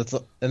spring, and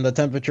the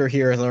temperature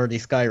here has already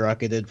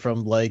skyrocketed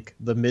from like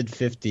the mid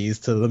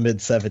 50s to the mid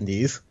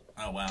 70s.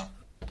 Oh wow!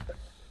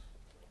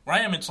 Where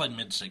I am, it's like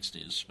mid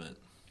 60s, but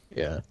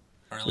yeah,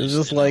 or at least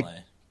it's just in like. LA.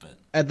 But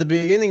at the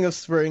beginning of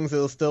springs, it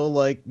was still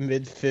like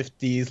mid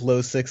 50s, low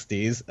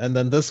 60s, and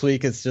then this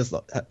week it's just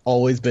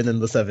always been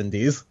in the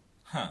 70s.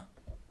 Huh.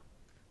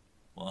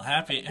 Well,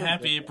 happy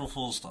April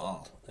Fools to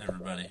all,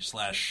 everybody.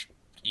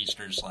 /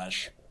 Easter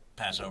 /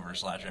 Passover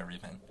 /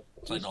 everything.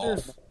 It's like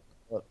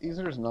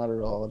Easter is not a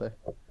holiday.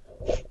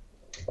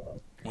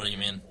 What do you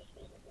mean?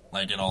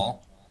 Like at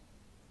all?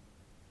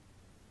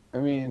 I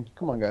mean,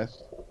 come on,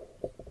 guys.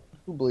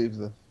 Who believes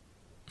this?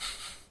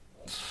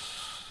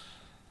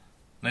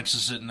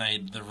 Nexus at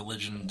Night, the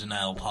Religion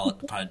Denial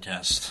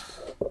podcast.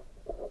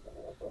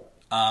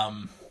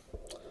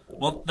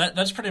 Well,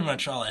 that's pretty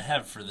much all I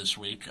have for this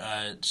week.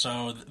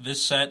 So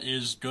this set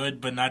is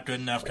good, but not good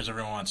enough because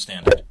everyone wants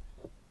standard.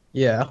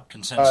 Yeah.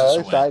 Consensus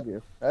away. I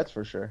do. That's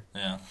for sure.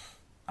 Yeah.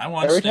 I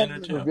want every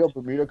standard time too. Reveal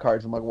Bermuda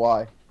cards, I'm like,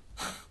 why?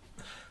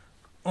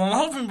 Well, I'm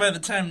hoping by the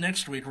time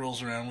next week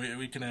rolls around,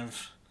 we can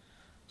have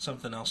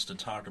something else to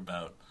talk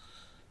about.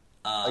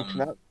 I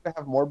cannot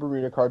have more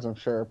Bermuda cards, I'm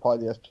sure.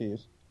 Probably the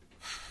SPs.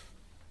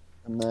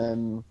 And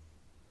then,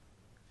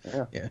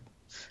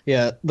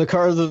 Yeah, the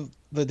cards of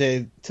the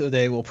day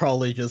today will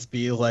probably just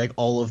be like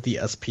all of the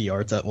SP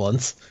arts at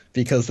once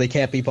because they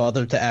can't be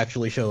bothered to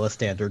actually show us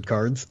standard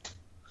cards.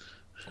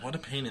 What a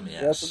pain in the you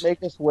have ass. to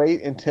make us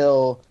wait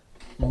until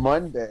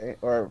Monday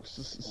or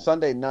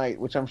Sunday night,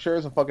 which I'm sure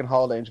is a fucking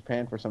holiday in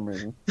Japan for some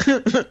reason.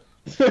 Is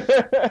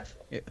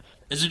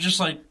it just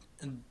like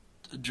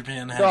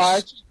Japan has? No, I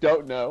actually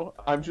don't know.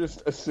 I'm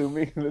just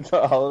assuming it's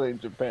a holiday in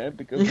Japan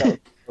because that was the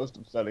most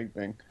upsetting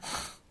thing.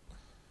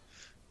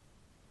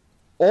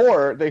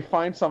 Or they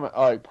find some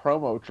like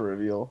promo to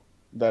reveal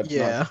that's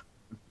not...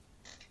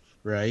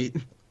 Right.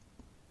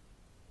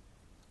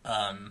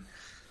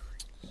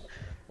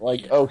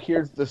 Like, oh,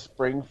 here's the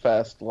Spring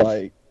Fest,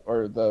 like,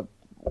 or the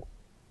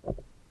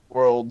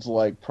World's,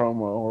 like,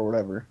 promo or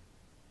whatever.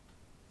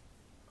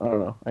 I don't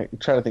know. I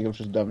try to think of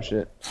just dumb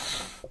shit.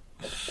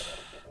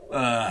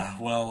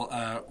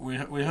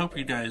 We hope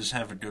you guys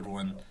have a good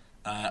one.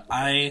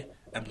 I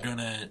am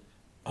gonna,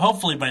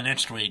 hopefully by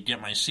next week,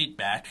 get my seat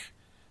back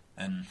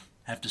and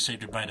have to say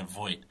goodbye to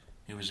Voight.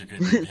 He was a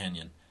good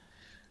companion.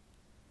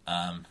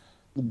 The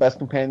best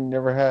companion you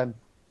ever had.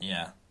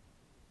 Yeah.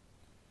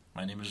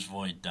 My name is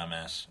Void,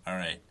 dumbass.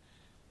 Alright.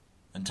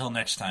 Until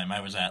next time,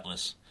 I was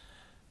Atlas.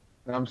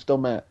 And I'm still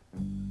Matt.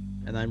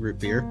 And I'm Root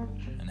Beer.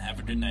 And have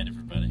a good night,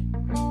 everybody.